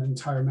on data in the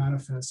entire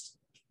manifest,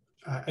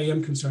 I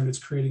am concerned it's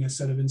creating a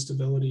set of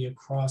instability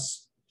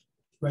across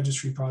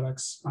registry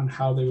products on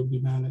how they would be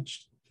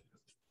managed.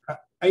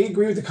 I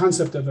agree with the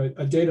concept of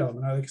a data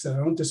element. Like I said, I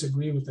don't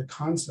disagree with the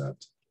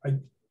concept. I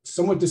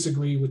somewhat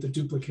disagree with the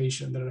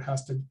duplication that it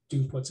has to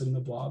do what's in the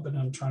blob, and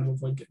I'm trying to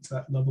avoid getting to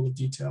that level of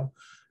detail.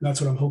 And that's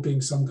what I'm hoping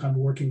some kind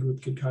of working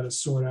group could kind of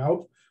sort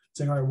out,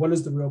 saying, all right, what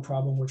is the real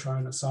problem we're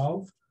trying to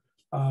solve?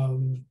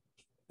 And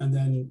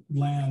then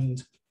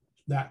land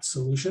that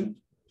solution.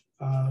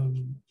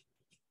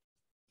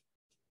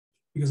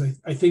 Because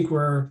I think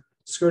we're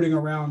skirting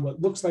around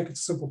what looks like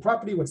it's a simple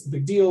property, what's the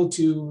big deal,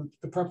 to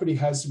the property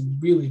has some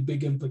really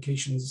big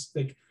implications.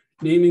 Like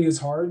naming is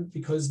hard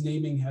because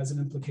naming has an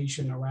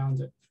implication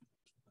around it.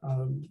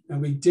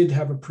 And we did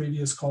have a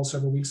previous call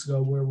several weeks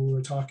ago where we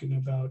were talking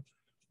about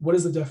what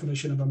is the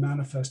definition of a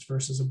manifest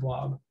versus a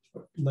blob,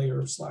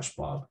 layer /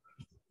 blob.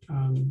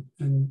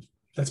 And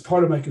that's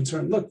part of my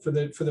concern. Look, for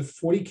the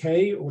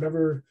 40K or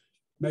whatever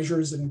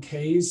measures in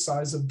K's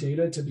size of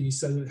data to be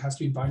said it has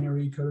to be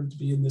binary coded to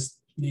be in this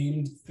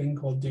named thing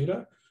called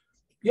data,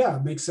 yeah,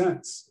 it makes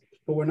sense.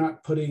 But we're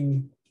not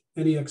putting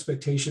any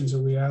expectations or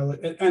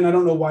reality. And I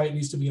don't know why it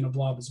needs to be in a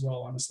blob as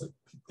well, honestly.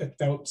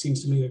 That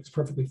seems to me it's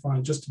perfectly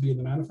fine just to be in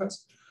the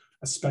manifest,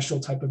 a special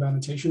type of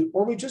annotation,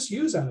 or we just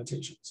use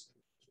annotations.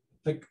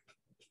 Like,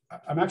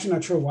 I'm actually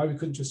not sure why we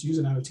couldn't just use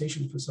an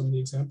annotation for some of the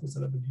examples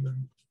that I've been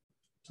hearing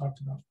talked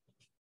about.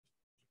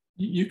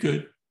 You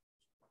could.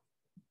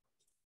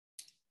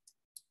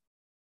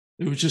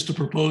 It was just a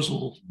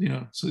proposal,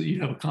 so that you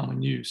have a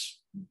common use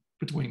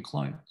between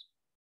clients.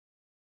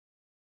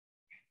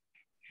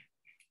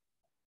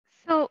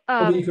 So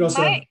you could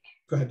also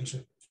go ahead,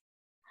 Nisha.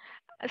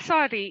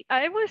 Sorry,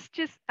 I was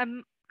just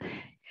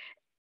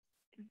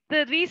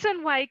the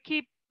reason why I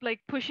keep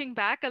pushing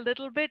back a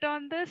little bit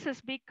on this is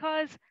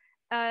because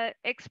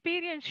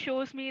experience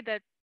shows me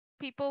that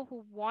people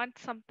who want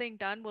something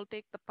done will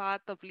take the path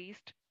of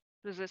least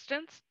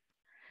resistance.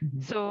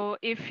 Mm-hmm. So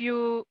if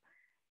you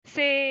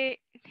say,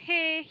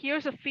 hey,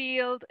 here's a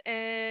field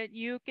and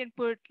you can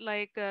put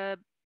a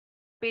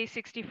base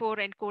 64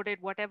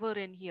 encoded whatever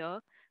in here,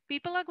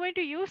 people are going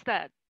to use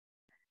that.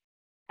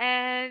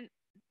 And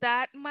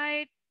that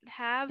might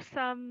have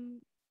some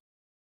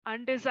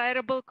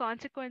undesirable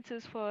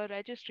consequences for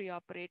registry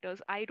operators.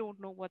 I don't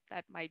know what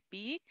that might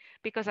be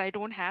because I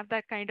don't have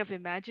that kind of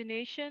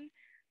imagination,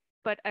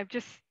 but I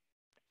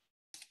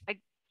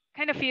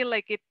kind of feel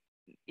like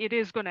it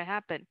is going to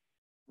happen.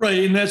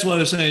 Right, and that's why I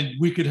was saying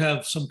we could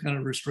have some kind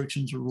of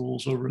restrictions or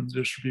rules over in the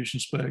distribution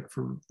spec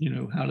for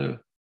how to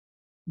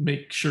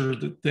make sure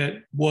that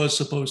that was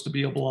supposed to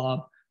be a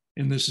blob,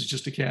 and this is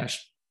just a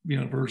cache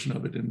version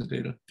of it in the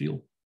data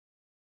field.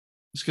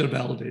 It's got to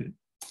validate it,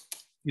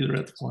 either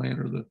at the client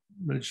or the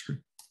registry.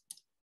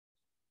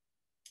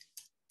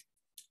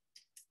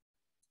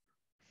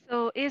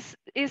 So is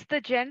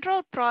the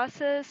general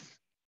process,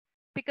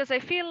 because I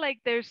feel like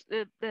there's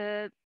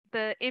the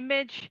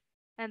image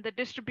and the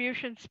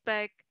distribution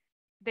spec,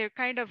 they're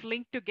kind of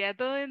linked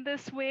together in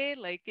this way.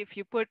 Like if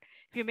you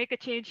make a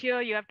change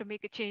here, you have to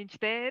make a change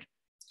there.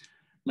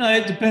 No,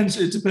 it depends.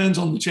 It depends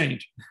on the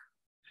change,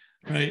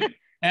 right?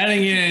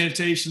 Adding an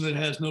annotation that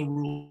has no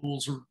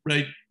rules or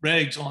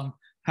regs on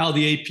how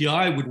the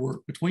API would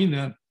work between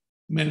them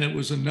meant it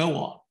was a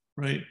no-op,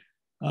 right?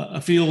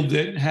 A field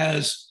that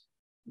has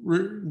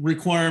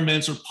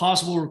requirements or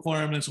possible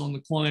requirements on the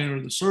client or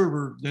the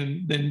server,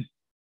 then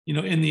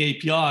in the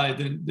API,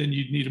 then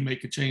you'd need to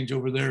make a change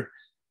over there.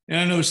 And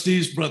I know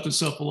Steve's brought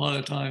this up a lot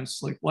of times.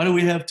 Like, why do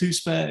we have 2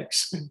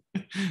 specs?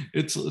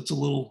 it's a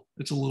little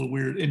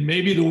weird. And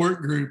maybe the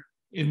work group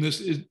in this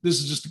is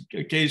just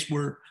a case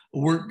where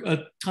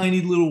a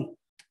tiny little,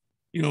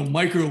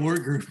 micro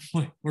work group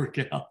might work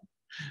out.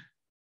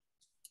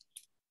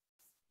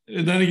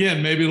 And then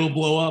again, maybe it'll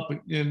blow up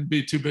and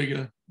be too big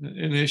an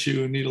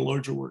issue and need a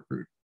larger work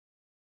group.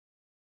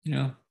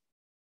 Yeah.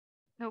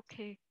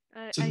 Okay.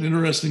 It's an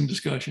interesting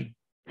discussion.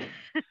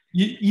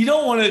 You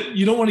don't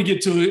want to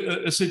get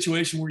to a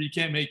situation where you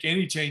can't make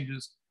any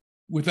changes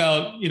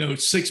without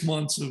 6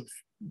 months of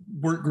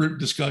work group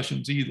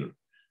discussions either,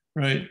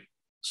 right?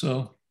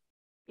 So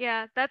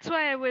yeah, that's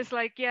why I was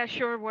like, yeah,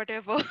 sure,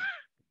 whatever.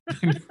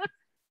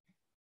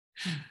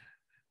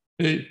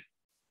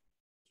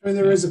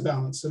 There is a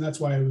balance, and that's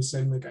why I was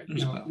saying, like,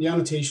 the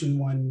annotation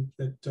one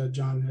that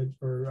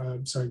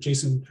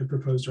Jason had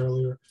proposed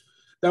earlier.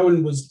 That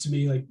one was, to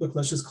me, like, look,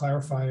 let's just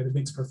clarify it. It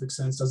makes perfect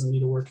sense. Doesn't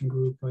need a working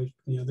group. Like,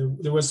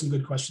 there was some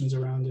good questions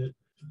around it.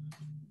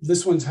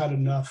 This one's had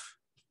enough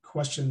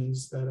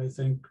questions that I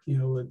think,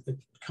 it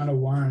kind of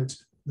warrant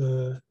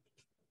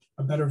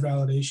a better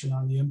validation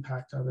on the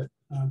impact of it.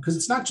 Because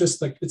it's not just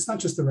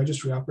the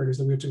registry operators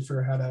that we have to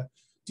figure out how to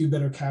do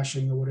better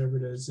caching or whatever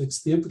it is.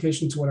 It's the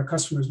implication to what our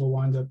customers will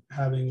wind up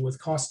having with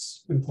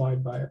costs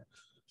implied by it.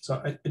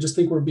 So I just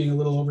think we're being a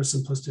little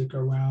oversimplistic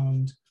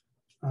around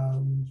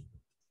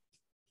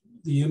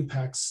the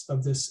impacts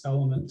of this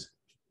element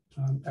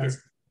as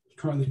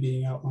currently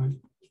being outlined.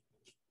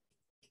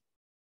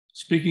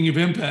 Speaking of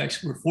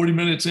impacts, we're 40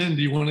 minutes in.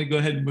 Do you want to go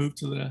ahead and move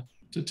to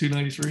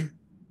 293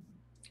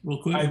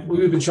 real quick?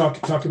 We've been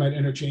talking about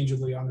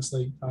interchangeably,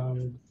 honestly.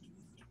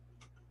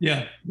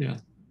 Yeah.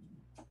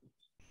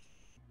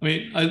 I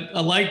mean,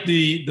 I like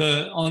the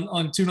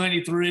on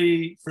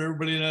 293, for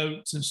everybody to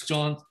know, since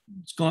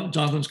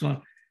Jonathan's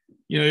gone,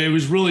 it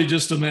was really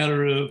just a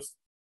matter of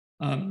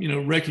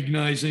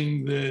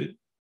recognizing that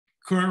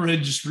current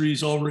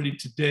registries already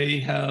today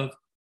have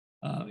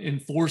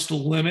enforced a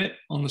limit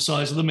on the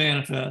size of the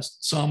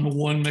manifest, some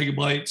 1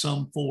 megabyte,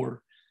 some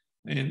 4,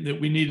 and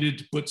that we needed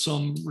to put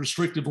some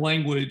restrictive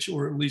language,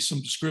 or at least some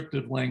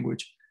descriptive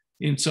language,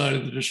 inside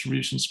of the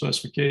distribution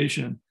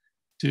specification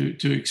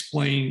to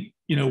explain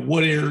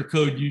what error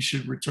code you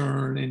should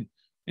return,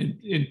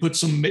 and put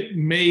some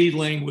may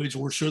language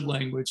or should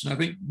language. And I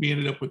think we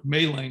ended up with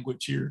may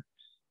language here,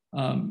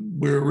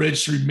 where a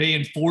registry may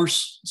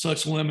enforce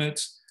such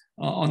limits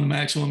on the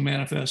maximum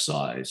manifest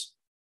size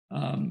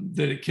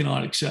that it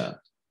cannot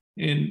accept.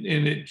 And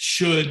it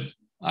should,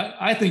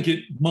 I think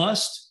it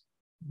must,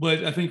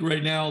 but I think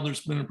right now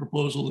there's been a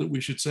proposal that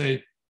we should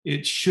say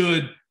it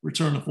should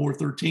return a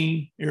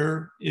 413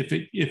 error if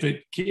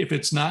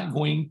it's not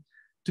going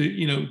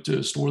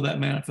to store that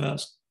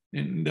manifest.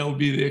 And that would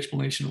be the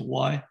explanation of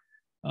why.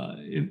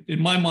 In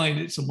my mind,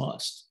 it's a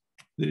must.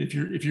 That if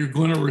you're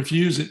going to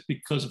refuse it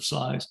because of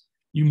size,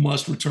 you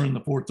must return the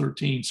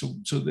 413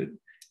 so that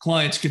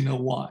clients can know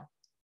why.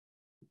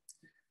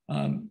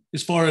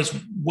 As far as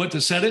what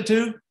to set it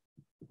to,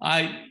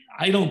 I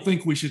don't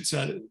think we should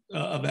set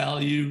a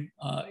value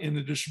in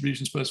the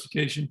distribution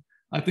specification.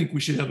 I think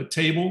we should have a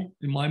table,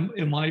 in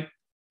my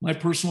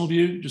personal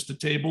view, just a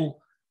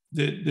table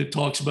that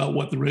talks about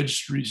what the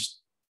registries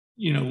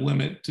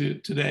limit to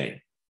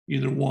today,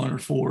 either 1 or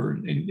 4,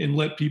 and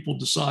let people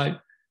decide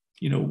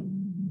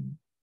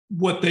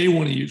what they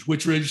want to use,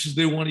 which registries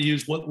they want to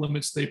use, what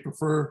limits they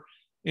prefer.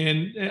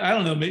 And I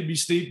don't know, maybe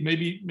Steve,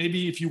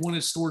 maybe if you want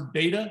to store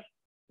data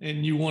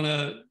and you want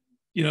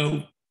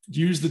to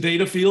use the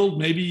data field,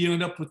 maybe you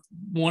end up with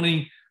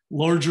wanting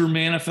larger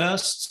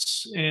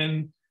manifests,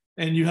 and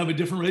you have a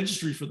different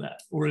registry for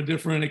that, or a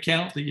different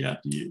account that you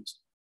have to use.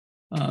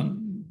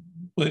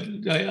 But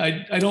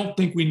I don't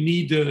think we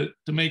need to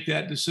make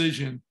that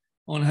decision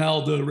on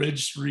how the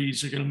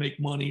registries are going to make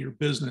money or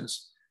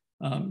business,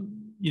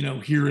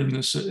 here in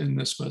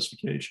this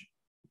specification,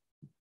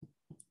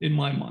 in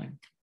my mind.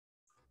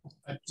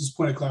 Just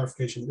point of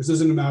clarification. This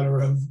isn't a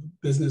matter of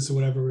business or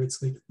whatever.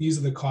 It's like, these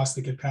are the costs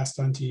that get passed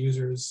on to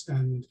users,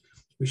 and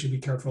we should be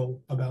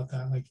careful about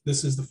that. Like,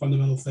 this is the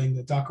fundamental thing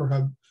that Docker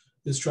Hub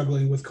is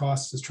struggling with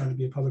costs, is trying to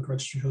be a public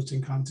registry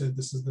hosting content.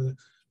 This is the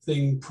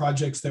thing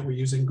projects that were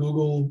using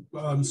Google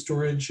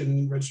storage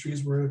and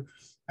registries were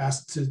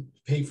asked to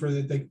pay for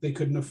that they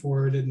couldn't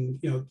afford. And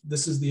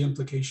this is the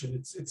implication.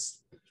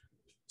 It's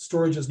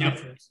storage is not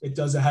free. It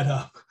does add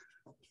up.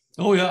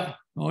 Oh yeah.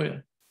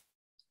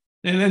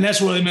 And then that's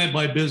what I meant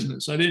by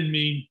business. I didn't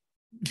mean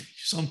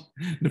some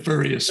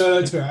nefarious. No,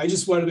 that's fair. I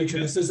just wanted to make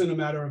sure this isn't a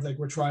matter of like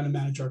we're trying to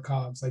manage our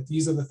COGS. Like,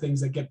 these are the things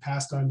that get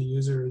passed on to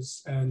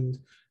users, and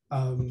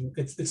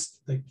it's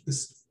like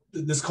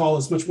this call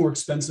is much more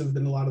expensive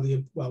than a lot of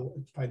the, well,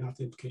 probably not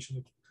the implication.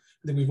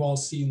 I think we've all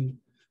seen,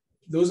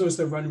 those of us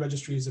that run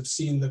registries have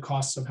seen the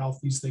costs of how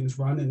these things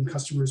run, and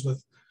customers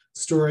with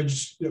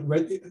storage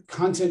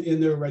content in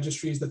their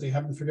registries that they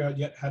haven't figured out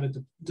yet how to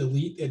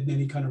delete in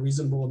any kind of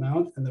reasonable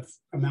amount, and the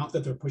amount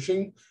that they're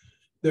pushing,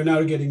 they're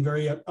now getting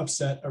very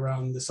upset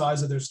around the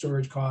size of their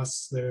storage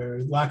costs,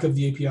 their lack of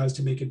the APIs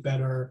to make it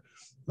better,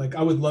 Like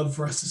I would love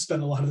for us to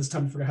spend a lot of this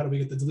time to figure out how do we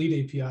get the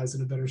delete APIs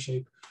in a better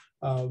shape.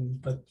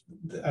 But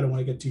I don't want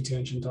to get too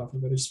tangent off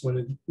of it. I just want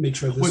to make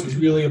sure this is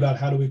really about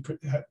how do we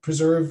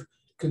preserve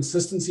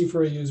consistency for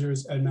our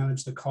users and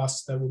manage the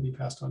costs that will be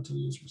passed on to the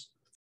users.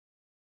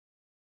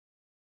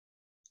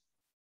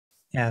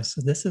 Yeah,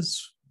 so this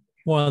is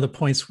one of the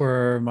points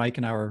where Mike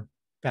and I were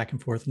back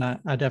and forth, and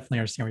I definitely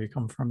understand where you're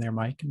coming from there,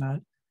 Mike.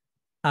 And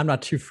I'm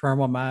not too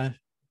firm on my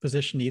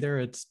position either.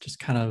 It's just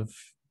kind of,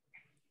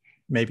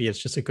 maybe it's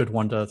just a good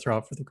one to throw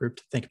out for the group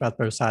to think about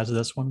both sides of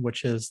this one,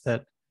 which is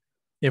that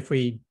if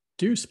we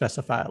do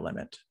specify a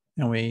limit,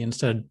 and we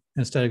instead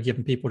of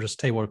giving people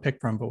just a table to pick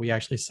from, but we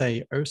actually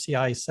say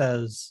OCI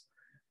says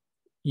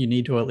you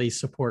need to at least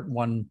support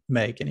 1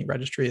 meg, any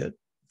registry that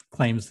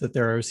claims that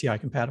they're OCI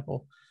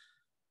compatible.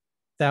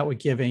 That would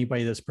give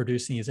anybody that's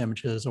producing these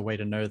images a way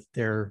to know that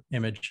their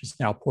image is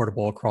now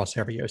portable across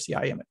every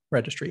OCI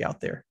registry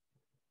out there.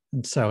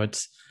 And so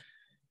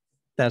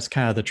that's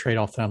kind of the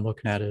trade-off that I'm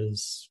looking at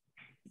is,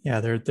 yeah,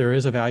 there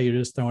is a value to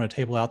just throwing a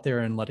table out there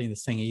and letting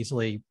this thing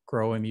easily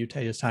grow and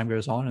mutate as time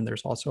goes on. And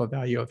there's also a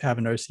value of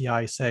having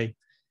OCI say,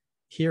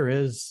 here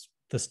is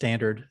the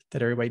standard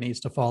that everybody needs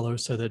to follow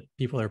so that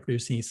people that are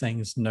producing these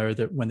things know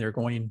that when they're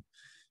going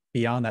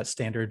beyond that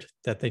standard,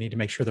 that they need to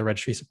make sure the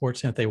registry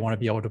supports it. If they want to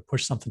be able to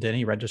push something to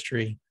any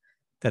registry,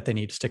 that they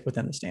need to stick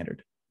within the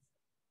standard.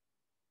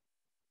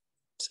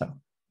 So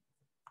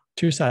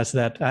 2 sides to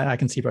that. I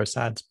can see both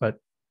sides, but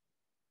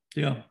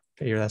yeah, I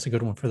figure that's a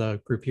good one for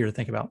the group here to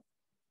think about.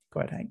 Go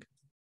ahead, Hank.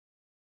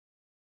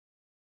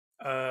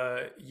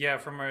 Yeah,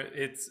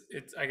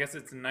 I guess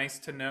it's nice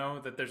to know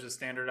that there's a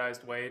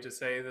standardized way to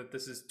say that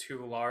this is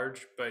too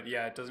large, but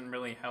yeah, it doesn't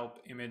really help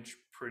image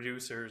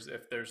producers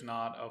if there's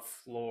not a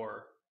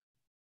floor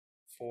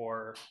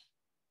for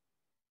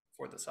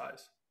the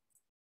size.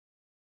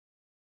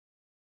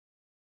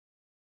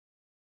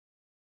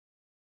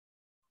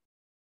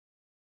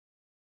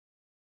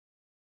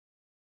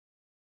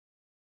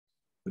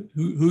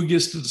 Who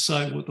gets to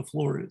decide what the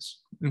floor is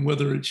and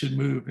whether it should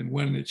move and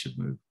when it should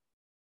move?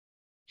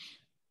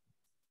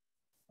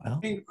 Well, I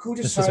mean, who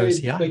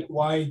decides like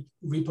why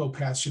repo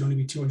paths should only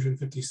be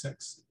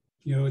 256?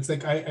 You know, it's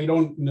like I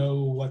don't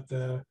know what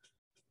the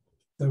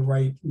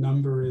right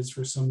number is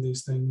for some of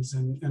these things,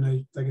 and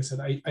I, like I said,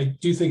 I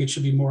do think it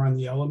should be more on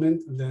the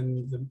element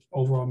than the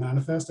overall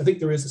manifest. I think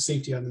there is a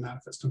safety on the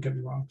manifest. Don't get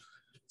me wrong.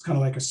 It's kind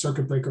of like a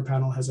circuit breaker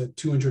panel has a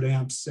 200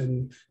 amps,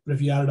 but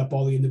if you added up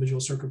all the individual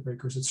circuit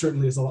breakers, it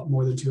certainly is a lot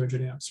more than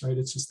 200 amps, right?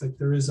 It's just like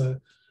there is a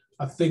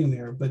thing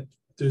there, but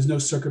there's no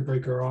circuit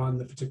breaker on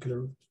the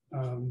particular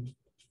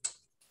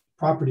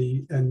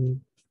property, and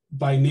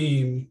by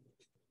name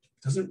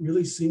doesn't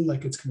really seem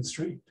like it's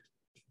constrained.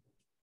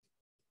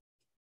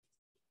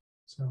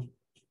 So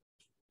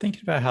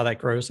thinking about how that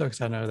grows though,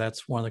 because I know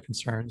that's one of the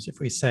concerns.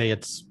 If we say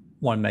it's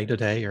 1 meg a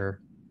day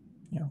or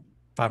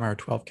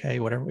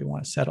 512K, whatever we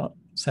want to set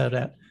it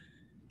at,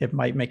 it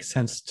might make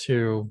sense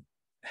to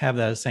have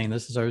that as saying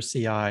this is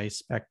OCI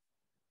spec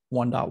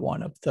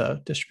 1.1 of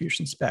the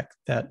distribution spec,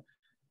 that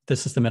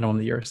this is the minimum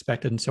that you're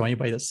expected. And so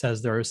anybody that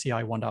says they're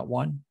OCI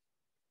 1.1,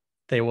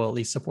 they will at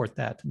least support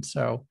that. And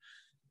so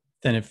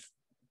then if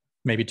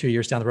maybe 2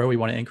 years down the road, we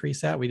want to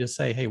increase that, we just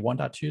say, hey,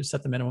 1.2,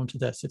 set the minimum to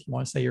this. If you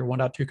want to say you're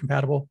 1.2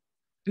 compatible,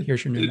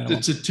 here's your new minimum.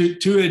 It's a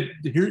two-edged,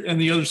 here on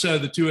the other side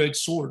of the two-edged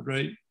sword,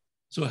 right?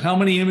 So how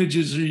many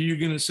images are you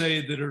going to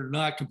say that are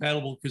not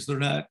compatible because they're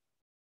not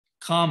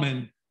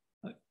common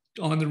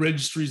on the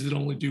registries that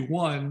only do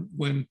 1,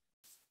 when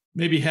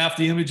maybe half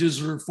the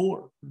images are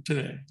 4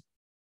 today?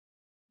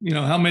 You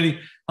know, how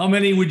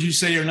many would you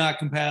say are not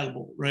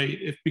compatible, right?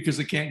 Because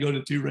they can't go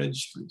to 2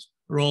 registries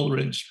or all the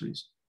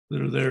registries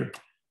that are there.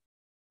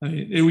 I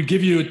mean, it would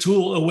give you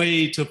a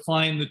way to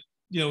find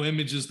the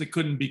images that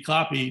couldn't be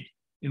copied,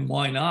 and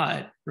why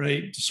not,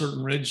 right, to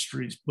certain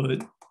registries.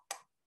 But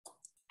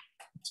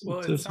well,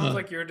 it sounds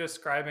like you're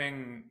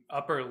describing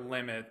upper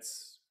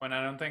limits when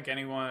I don't think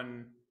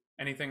anyone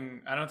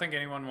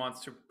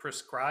wants to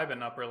prescribe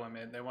an upper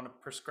limit. They want to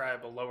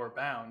prescribe a lower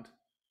bound.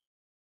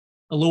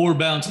 A lower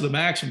bound to the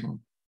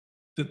maximum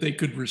that they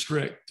could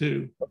restrict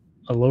to.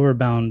 A lower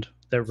bound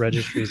that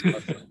registries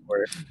must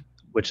support,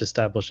 which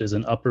establishes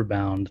an upper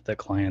bound that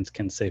clients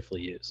can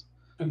safely use.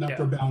 An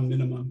upper bound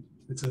minimum.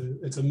 It's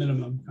a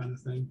minimum kind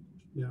of thing.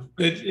 Yeah.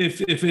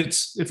 If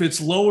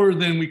it's lower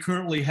than we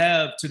currently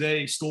have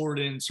today stored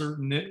in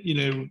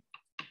certain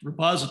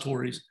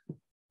repositories,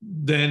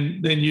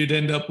 then you'd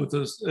end up with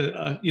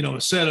a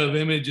set of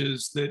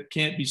images that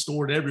can't be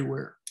stored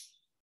everywhere.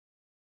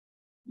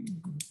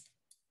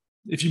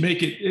 If you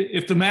make it,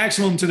 if the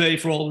maximum today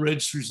for all the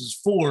registries is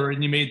 4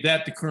 and you made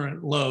that the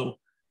current low,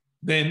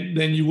 then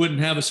you wouldn't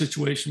have a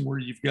situation where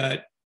you've got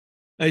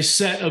a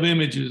set of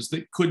images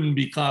that couldn't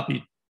be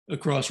copied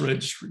across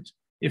registries.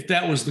 If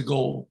that was the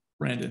goal,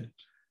 Brandon,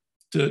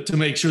 to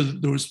make sure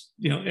that there was,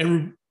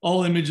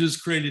 all images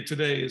created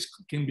today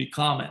can be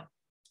common,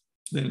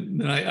 then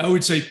I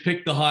would say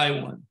pick the high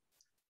one.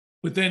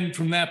 But then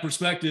from that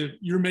perspective,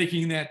 you're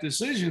making that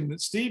decision that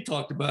Steve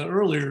talked about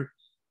earlier,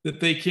 that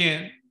they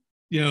can't,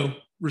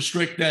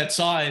 restrict that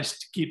size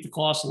to keep the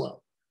cost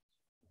low.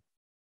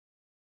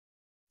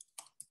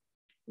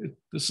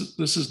 This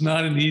is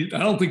not an easy, I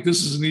don't think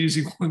this is an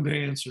easy one to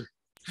answer.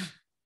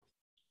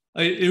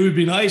 It would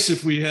be nice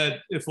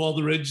if all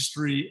the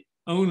registry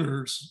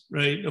owners,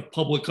 right, of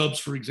public hubs,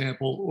 for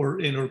example, or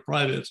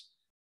privates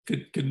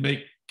could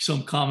make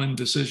some common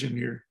decision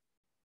here.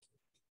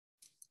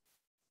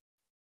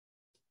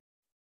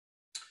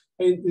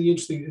 The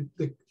interesting,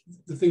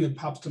 the thing that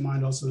pops to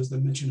mind also is the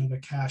mention of a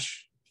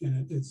cache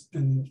in it.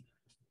 And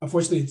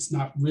unfortunately, it's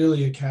not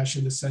really a cache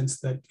in the sense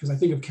that, because I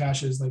think of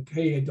cache as like,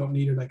 hey, I don't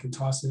need it, I can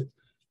toss it.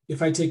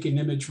 If I take an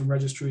image from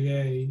registry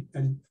A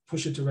and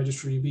push it to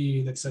registry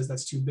B that says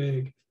that's too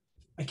big,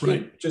 I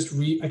can't just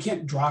I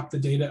can't drop the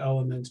data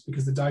element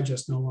because the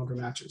digest no longer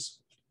matches,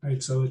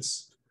 right? So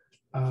it's,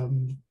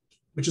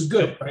 which is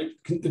good, right?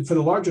 For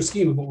the larger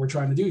scheme of what we're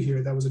trying to do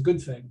here, that was a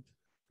good thing.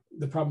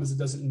 The problem is it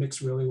doesn't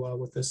mix really well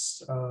with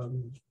this.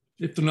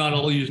 If they're not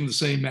all using the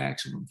same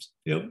maximums.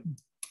 Yep.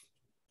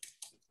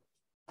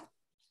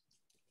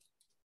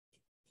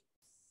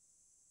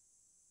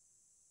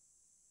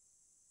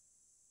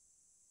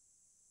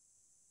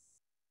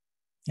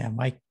 Yeah,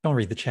 Mike, don't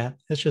read the chat.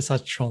 It's just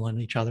us trolling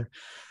each other.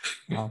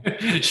 Yeah,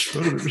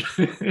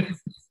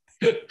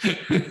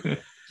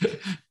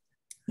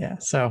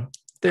 so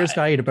there's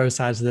value to both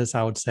sides of this.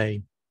 I would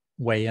say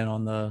weigh in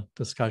on the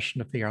discussion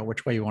to figure out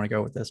which way you want to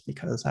go with this,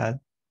 because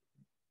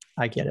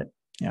I get it.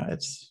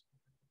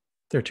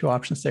 There are two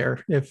options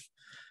there. If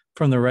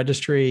from the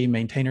registry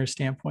maintainer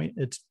standpoint,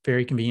 it's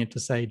very convenient to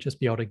say just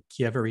be able to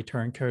give a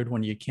return code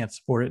when you can't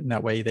support it, and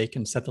that way they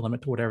can set the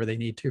limit to whatever they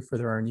need to for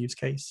their own use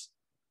case.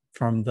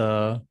 From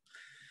the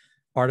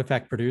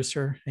artifact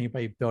producer,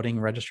 anybody building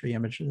registry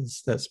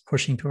images that's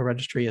pushing to a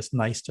registry, it's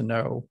nice to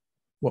know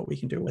what we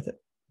can do with it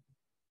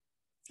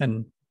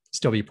and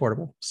still be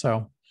portable.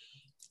 So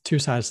two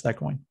sides to that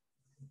coin.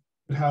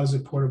 But how is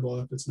it portable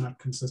if it's not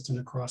consistent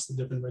across the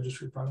different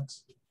registry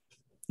products?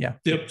 Yeah.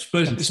 Yep.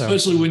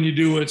 Especially when you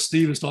do what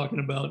Steve is talking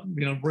about,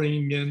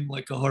 bringing in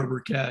like a harbor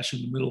cache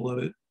in the middle of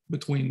it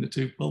between the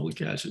two public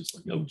caches.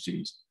 Like, oh,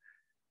 geez,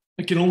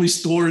 I can only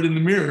store it in the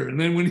mirror. And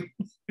then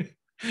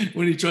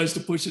when he tries to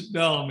push it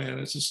down, man,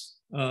 it's just,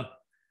 I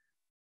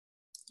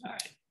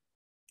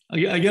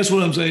guess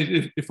what I'm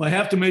saying, if I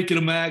have to make it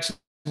a maximum,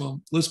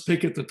 let's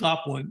pick at the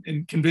top one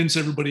and convince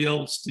everybody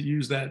else to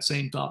use that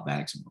same top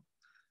maximum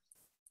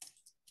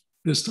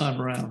this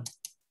time around.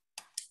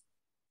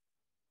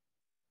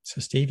 So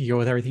Steve, you go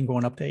with everything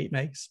going up to 8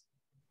 megs?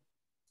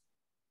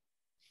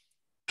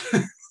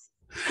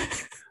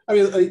 I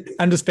mean,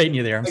 I'm just baiting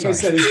you there. I'm sorry. I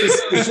said,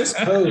 it's just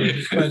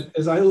code. But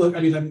as I look,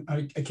 I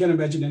can't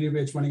imagine anybody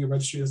that's running a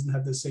registry doesn't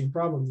have the same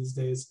problem these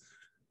days.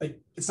 Like,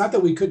 it's not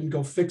that we couldn't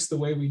go fix the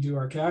way we do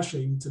our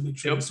caching to make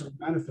sure we sort of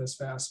manifest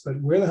fast,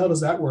 but where the hell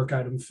does that work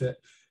item fit,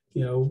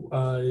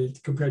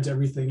 compared to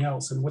everything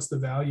else? And what's the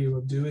value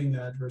of doing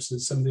that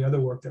versus some of the other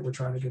work that we're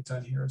trying to get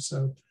done here?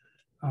 So,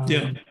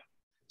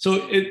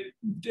 So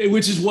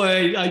which is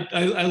why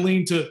I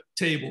lean to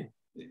table.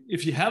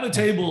 If you have a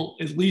table,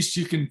 at least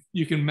you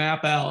can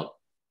map out,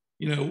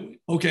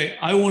 okay,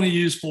 I want to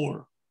use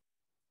 4,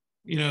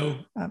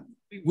 how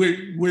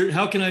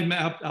can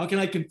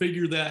I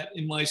configure that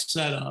in my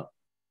setup?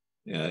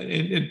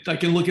 And I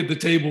can look at the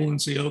table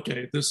and see,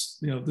 okay, this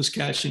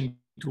caching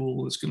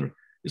tool is going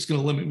to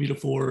limit me to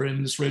 4,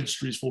 and this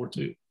registry is 4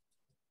 too.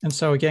 And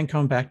so again,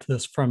 coming back to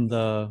this from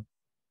the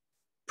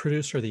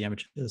producer of the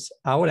images,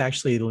 I would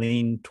actually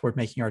lean toward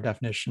making our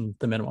definition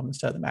the minimum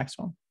instead of the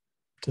maximum,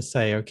 to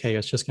say, okay,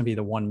 it's just going to be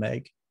the 1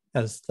 meg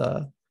as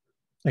the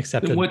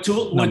accepted. Then what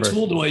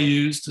tool do I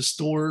use to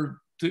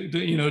store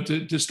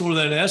to store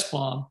that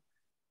SBOM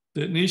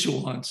that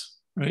Nisha wants,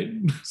 right?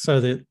 So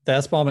the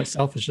SBOM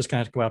itself is just going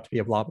to have to go out to be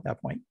a blob at that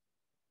point.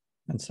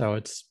 And so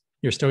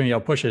you're still going to be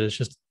able to push it. It's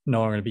just no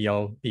longer going to be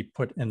able to be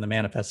put in the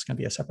manifest. It's going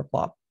to be a separate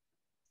blob.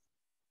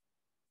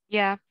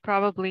 Yeah,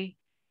 probably.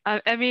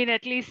 I mean,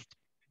 at least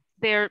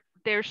they're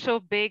so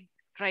big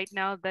right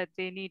now that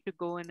they need to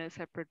go in a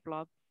separate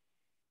blob.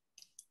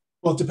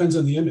 Well, it depends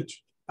on the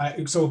image.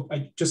 I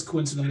just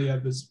coincidentally, I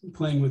was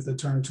playing with the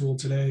turn tool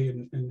today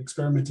and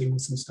experimenting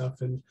with some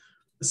stuff, and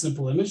a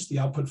simple image, the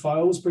output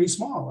file was pretty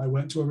small. I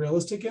went to a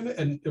realistic image,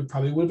 and it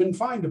probably would have been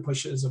fine to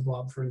push it as a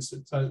blob, for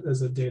instance,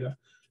 as a data.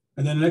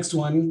 And then the next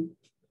one,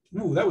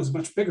 no, that was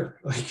much bigger.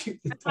 Like,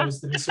 I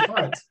was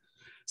surprised.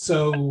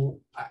 So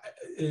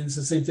it's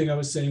the same thing I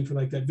was saying for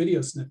like that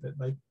video snippet.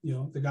 Like,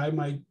 the guy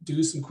might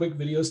do some quick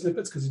video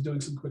snippets because he's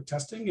doing some quick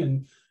testing,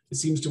 and it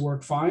seems to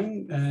work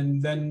fine.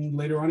 And then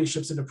later on, he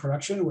ships into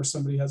production where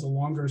somebody has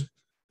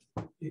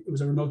it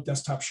was a remote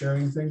desktop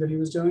sharing thing that he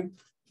was doing.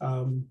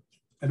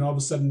 And all of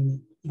a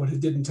sudden, what he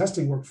did in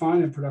testing worked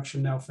fine, and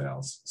production now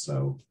fails.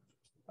 So,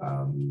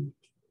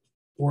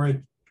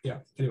 anyway,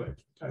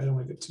 I don't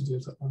want to get too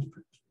deep on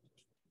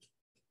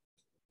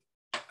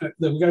it.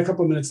 We got a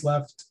couple of minutes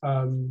left.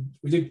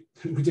 We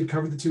did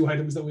cover the 2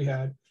 items that we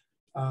had.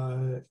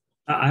 I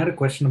had a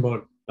question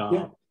about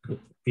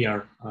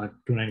PR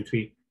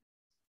 293.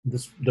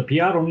 the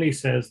PR only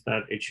says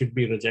that it should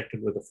be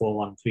rejected with a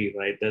 413,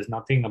 right? There's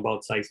nothing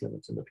about size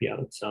limits in the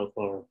PR itself,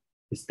 or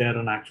is there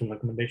an actual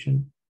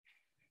recommendation?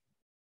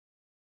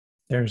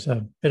 There's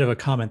a bit of a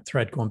comment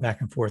thread going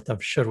back and forth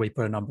of should we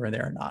put a number in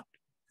there or not.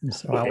 And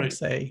so I would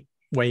say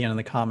weigh in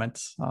the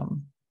comments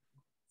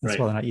as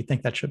whether or not you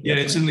think that should be. Yeah,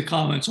 it's in the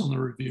comments on the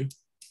review.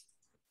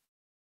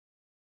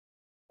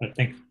 I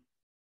think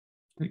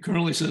it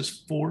currently says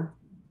 4.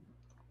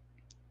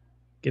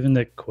 Given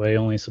that Quay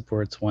only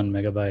supports 1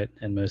 megabyte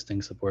and most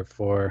things support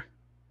 4,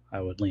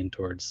 I would lean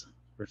towards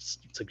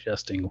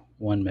suggesting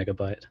 1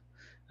 megabyte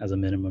as a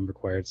minimum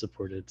required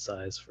supported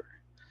size for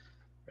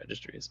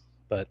registries.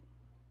 But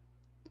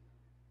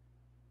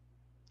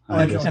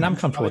and I'm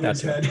comfortable with that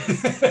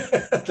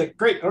too. Like,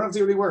 great, I don't have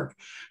to really work.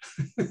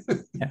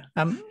 Yeah,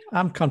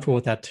 I'm comfortable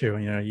with that too.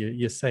 You know,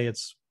 you say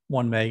it's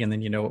 1 meg, and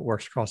then you know it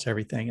works across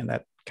everything, and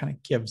that kind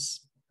of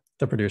gives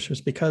the producers,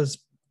 because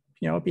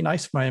you know it'd be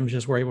nice if my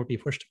images were able to be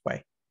pushed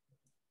away.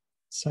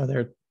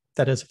 So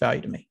that is a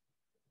value to me.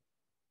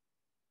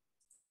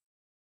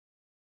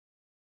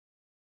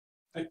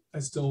 I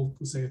still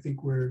would say I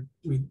think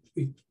we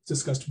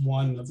discussed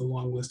one of the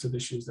long list of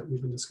issues that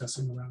we've been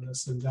discussing around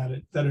this, and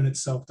that in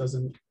itself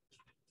doesn't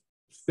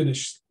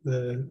finish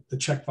the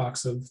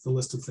checkbox of the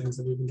list of things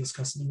that we've been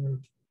discussing or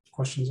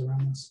questions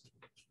around this.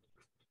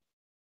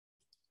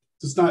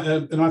 It's not.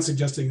 I'm not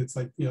suggesting it's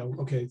like, you know,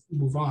 okay,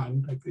 move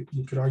on. I think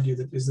you could argue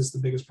that, is this the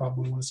biggest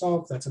problem we want to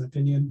solve? That's an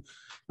opinion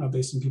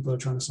based on people who are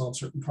trying to solve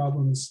certain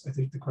problems. I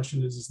think the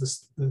question is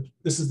this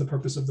the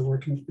purpose of the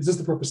working? Is this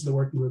the purpose of the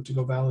working group to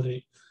go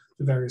validate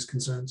the various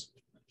concerns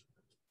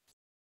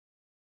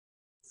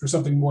for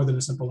something more than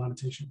a simple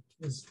annotation?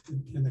 Is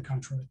in the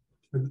contrary,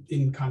 or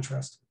in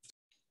contrast.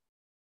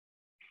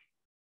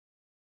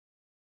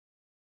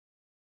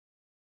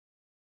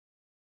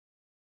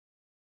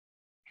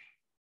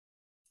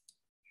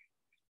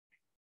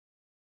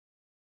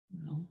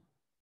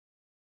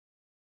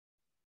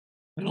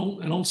 I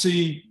don't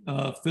see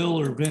Phil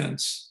or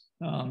Vince.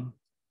 I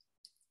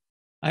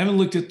haven't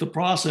looked at the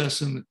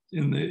process in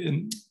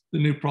the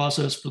new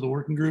process for the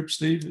working group.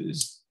 Steve,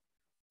 is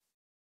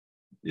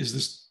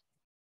this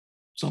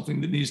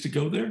something that needs to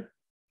go there?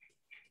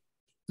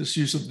 This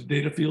use of the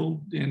data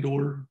field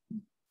and/or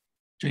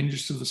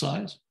changes to the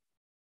size?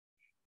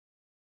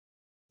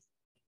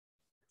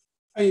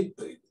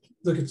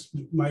 Look, it's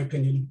my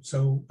opinion.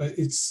 So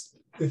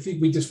I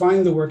think we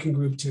defined the working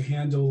group to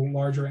handle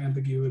larger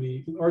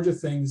ambiguity, larger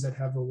things that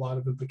have a lot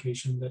of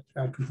implication, that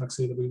add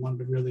complexity, that we wanted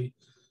to really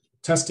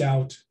test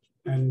out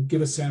and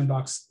give a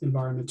sandbox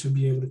environment to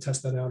be able to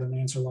test that out and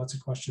answer lots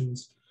of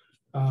questions.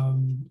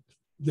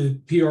 The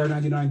PR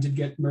 99 did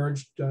get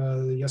merged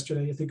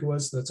yesterday, I think it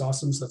was. That's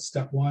awesome. So that's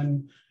step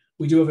one.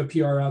 We do have a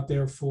PR out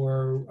there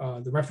for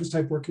the reference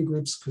type working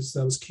groups, because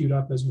that was queued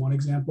up as one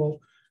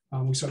example.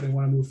 We certainly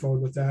want to move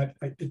forward with that.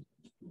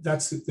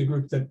 That's the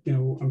group that, you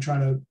know, I'm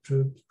trying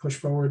to push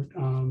forward.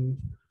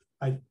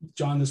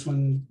 John, this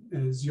one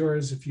is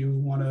yours. If you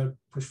want to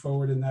push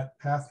forward in that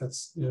path,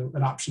 that's, you know,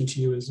 an option to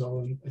you as well.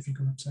 And if you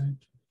can, I'm saying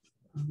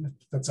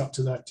that's up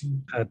to that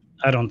team.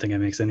 I don't think it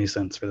makes any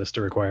sense for this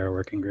to require a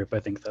working group. I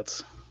think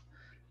that's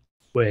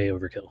way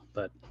overkill.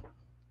 But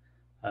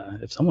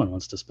if someone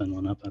wants to spin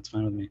one up, that's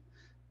fine with me.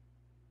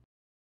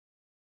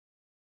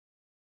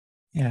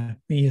 Yeah,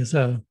 me as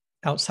a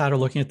outsider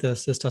looking at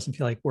this doesn't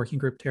feel like working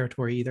group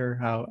territory either.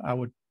 I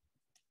would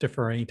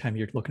defer anytime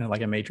you're looking at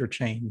like a major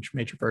change,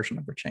 major version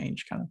number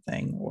change kind of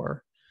thing,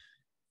 or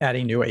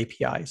adding new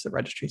APIs that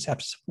registries have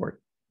to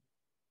support.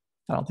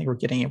 I don't think we're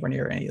getting anywhere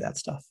near any of that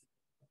stuff.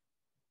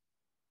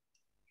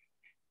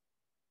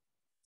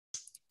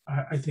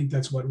 I think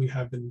that's what we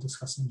have been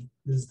discussing,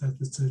 is that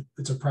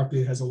it's a property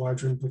that has a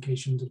larger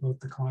implication to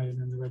both the client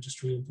and the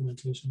registry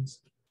implementations.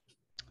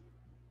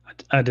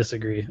 I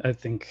disagree. I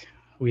think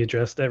we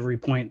addressed every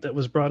point that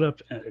was brought up,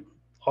 and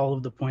all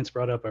of the points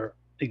brought up are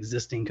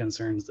existing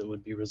concerns that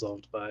would be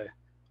resolved by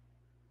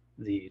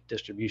the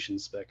distribution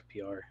spec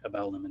PR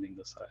about limiting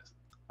the size,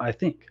 I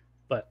think.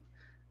 But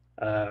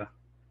I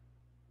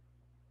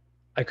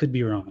could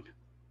be wrong.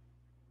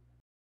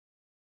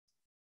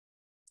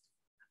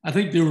 I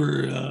think there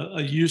were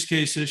a use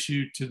case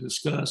issue to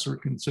discuss or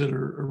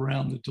consider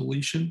around the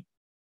deletion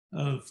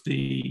of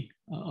the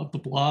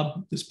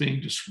blob that's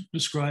being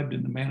described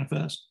in the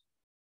manifest.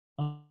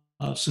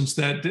 Since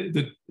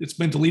it's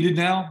been deleted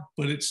now,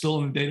 but it's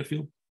still in the data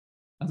field.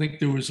 I think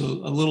there was a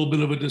little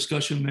bit of a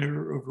discussion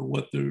there over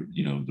what the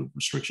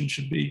restriction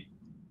should be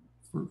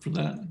for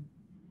that.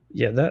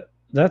 Yeah,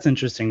 that's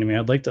interesting to me.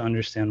 I'd like to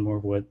understand more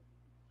what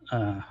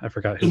I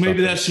forgot. So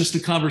maybe that's just a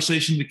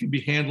conversation that can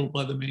be handled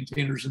by the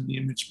maintainers in the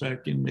image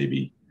spec, and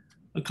maybe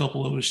a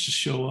couple of us just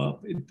show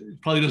up.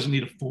 It probably doesn't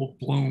need a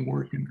full-blown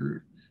working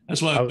group.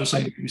 That's why I was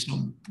saying maybe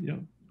some,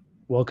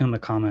 welcome a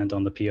comment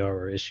on the PR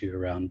or issue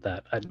around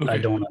that. I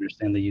don't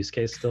understand the use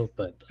case still,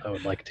 but I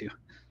would like to.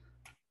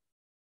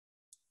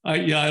 I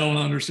don't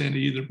understand it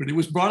either, but it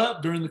was brought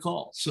up during the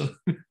call, so.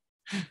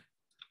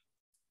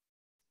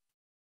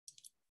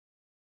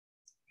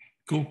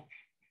 Cool.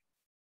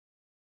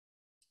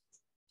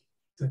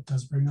 that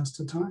does bring us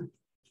to time.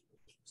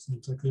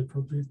 Seems like the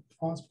appropriate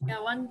pause point. Yeah,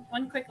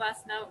 one quick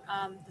last note.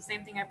 The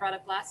same thing I brought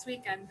up last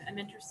week. I'm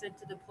interested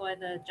to deploy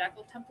the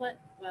Jekyll template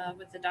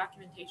with the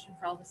documentation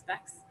for all the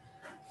specs.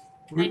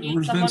 I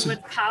need someone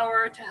with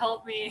power to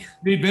help me.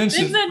 Need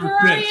Vincent, where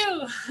are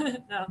you?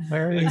 No.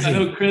 Where is I he?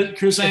 know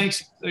Chris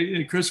Hanks.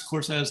 Chris, of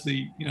course, has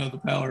the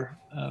the power,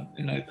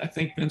 and I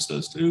think Vince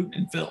does too,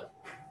 and Phil.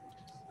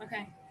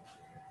 Okay.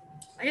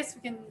 I guess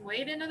we can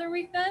wait another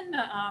week then.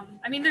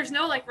 I mean, there's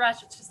no like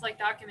rush. It's just like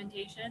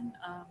documentation,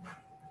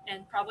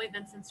 and probably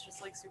Vincent's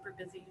just like super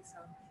busy, so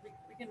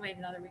we can wait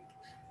another week.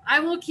 I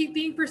will keep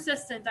being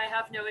persistent. I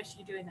have no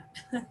issue doing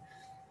that.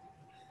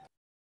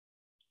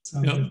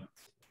 Yep.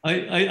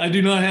 I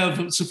do not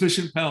have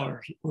sufficient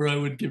power, or I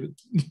would give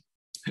it.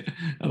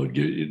 I would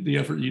give it the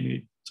effort you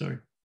need. Sorry.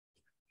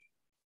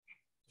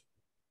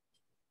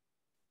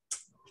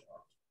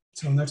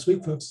 Till next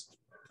week, folks.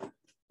 All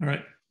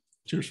right.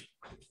 Cheers.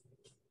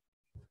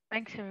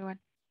 Thanks, everyone.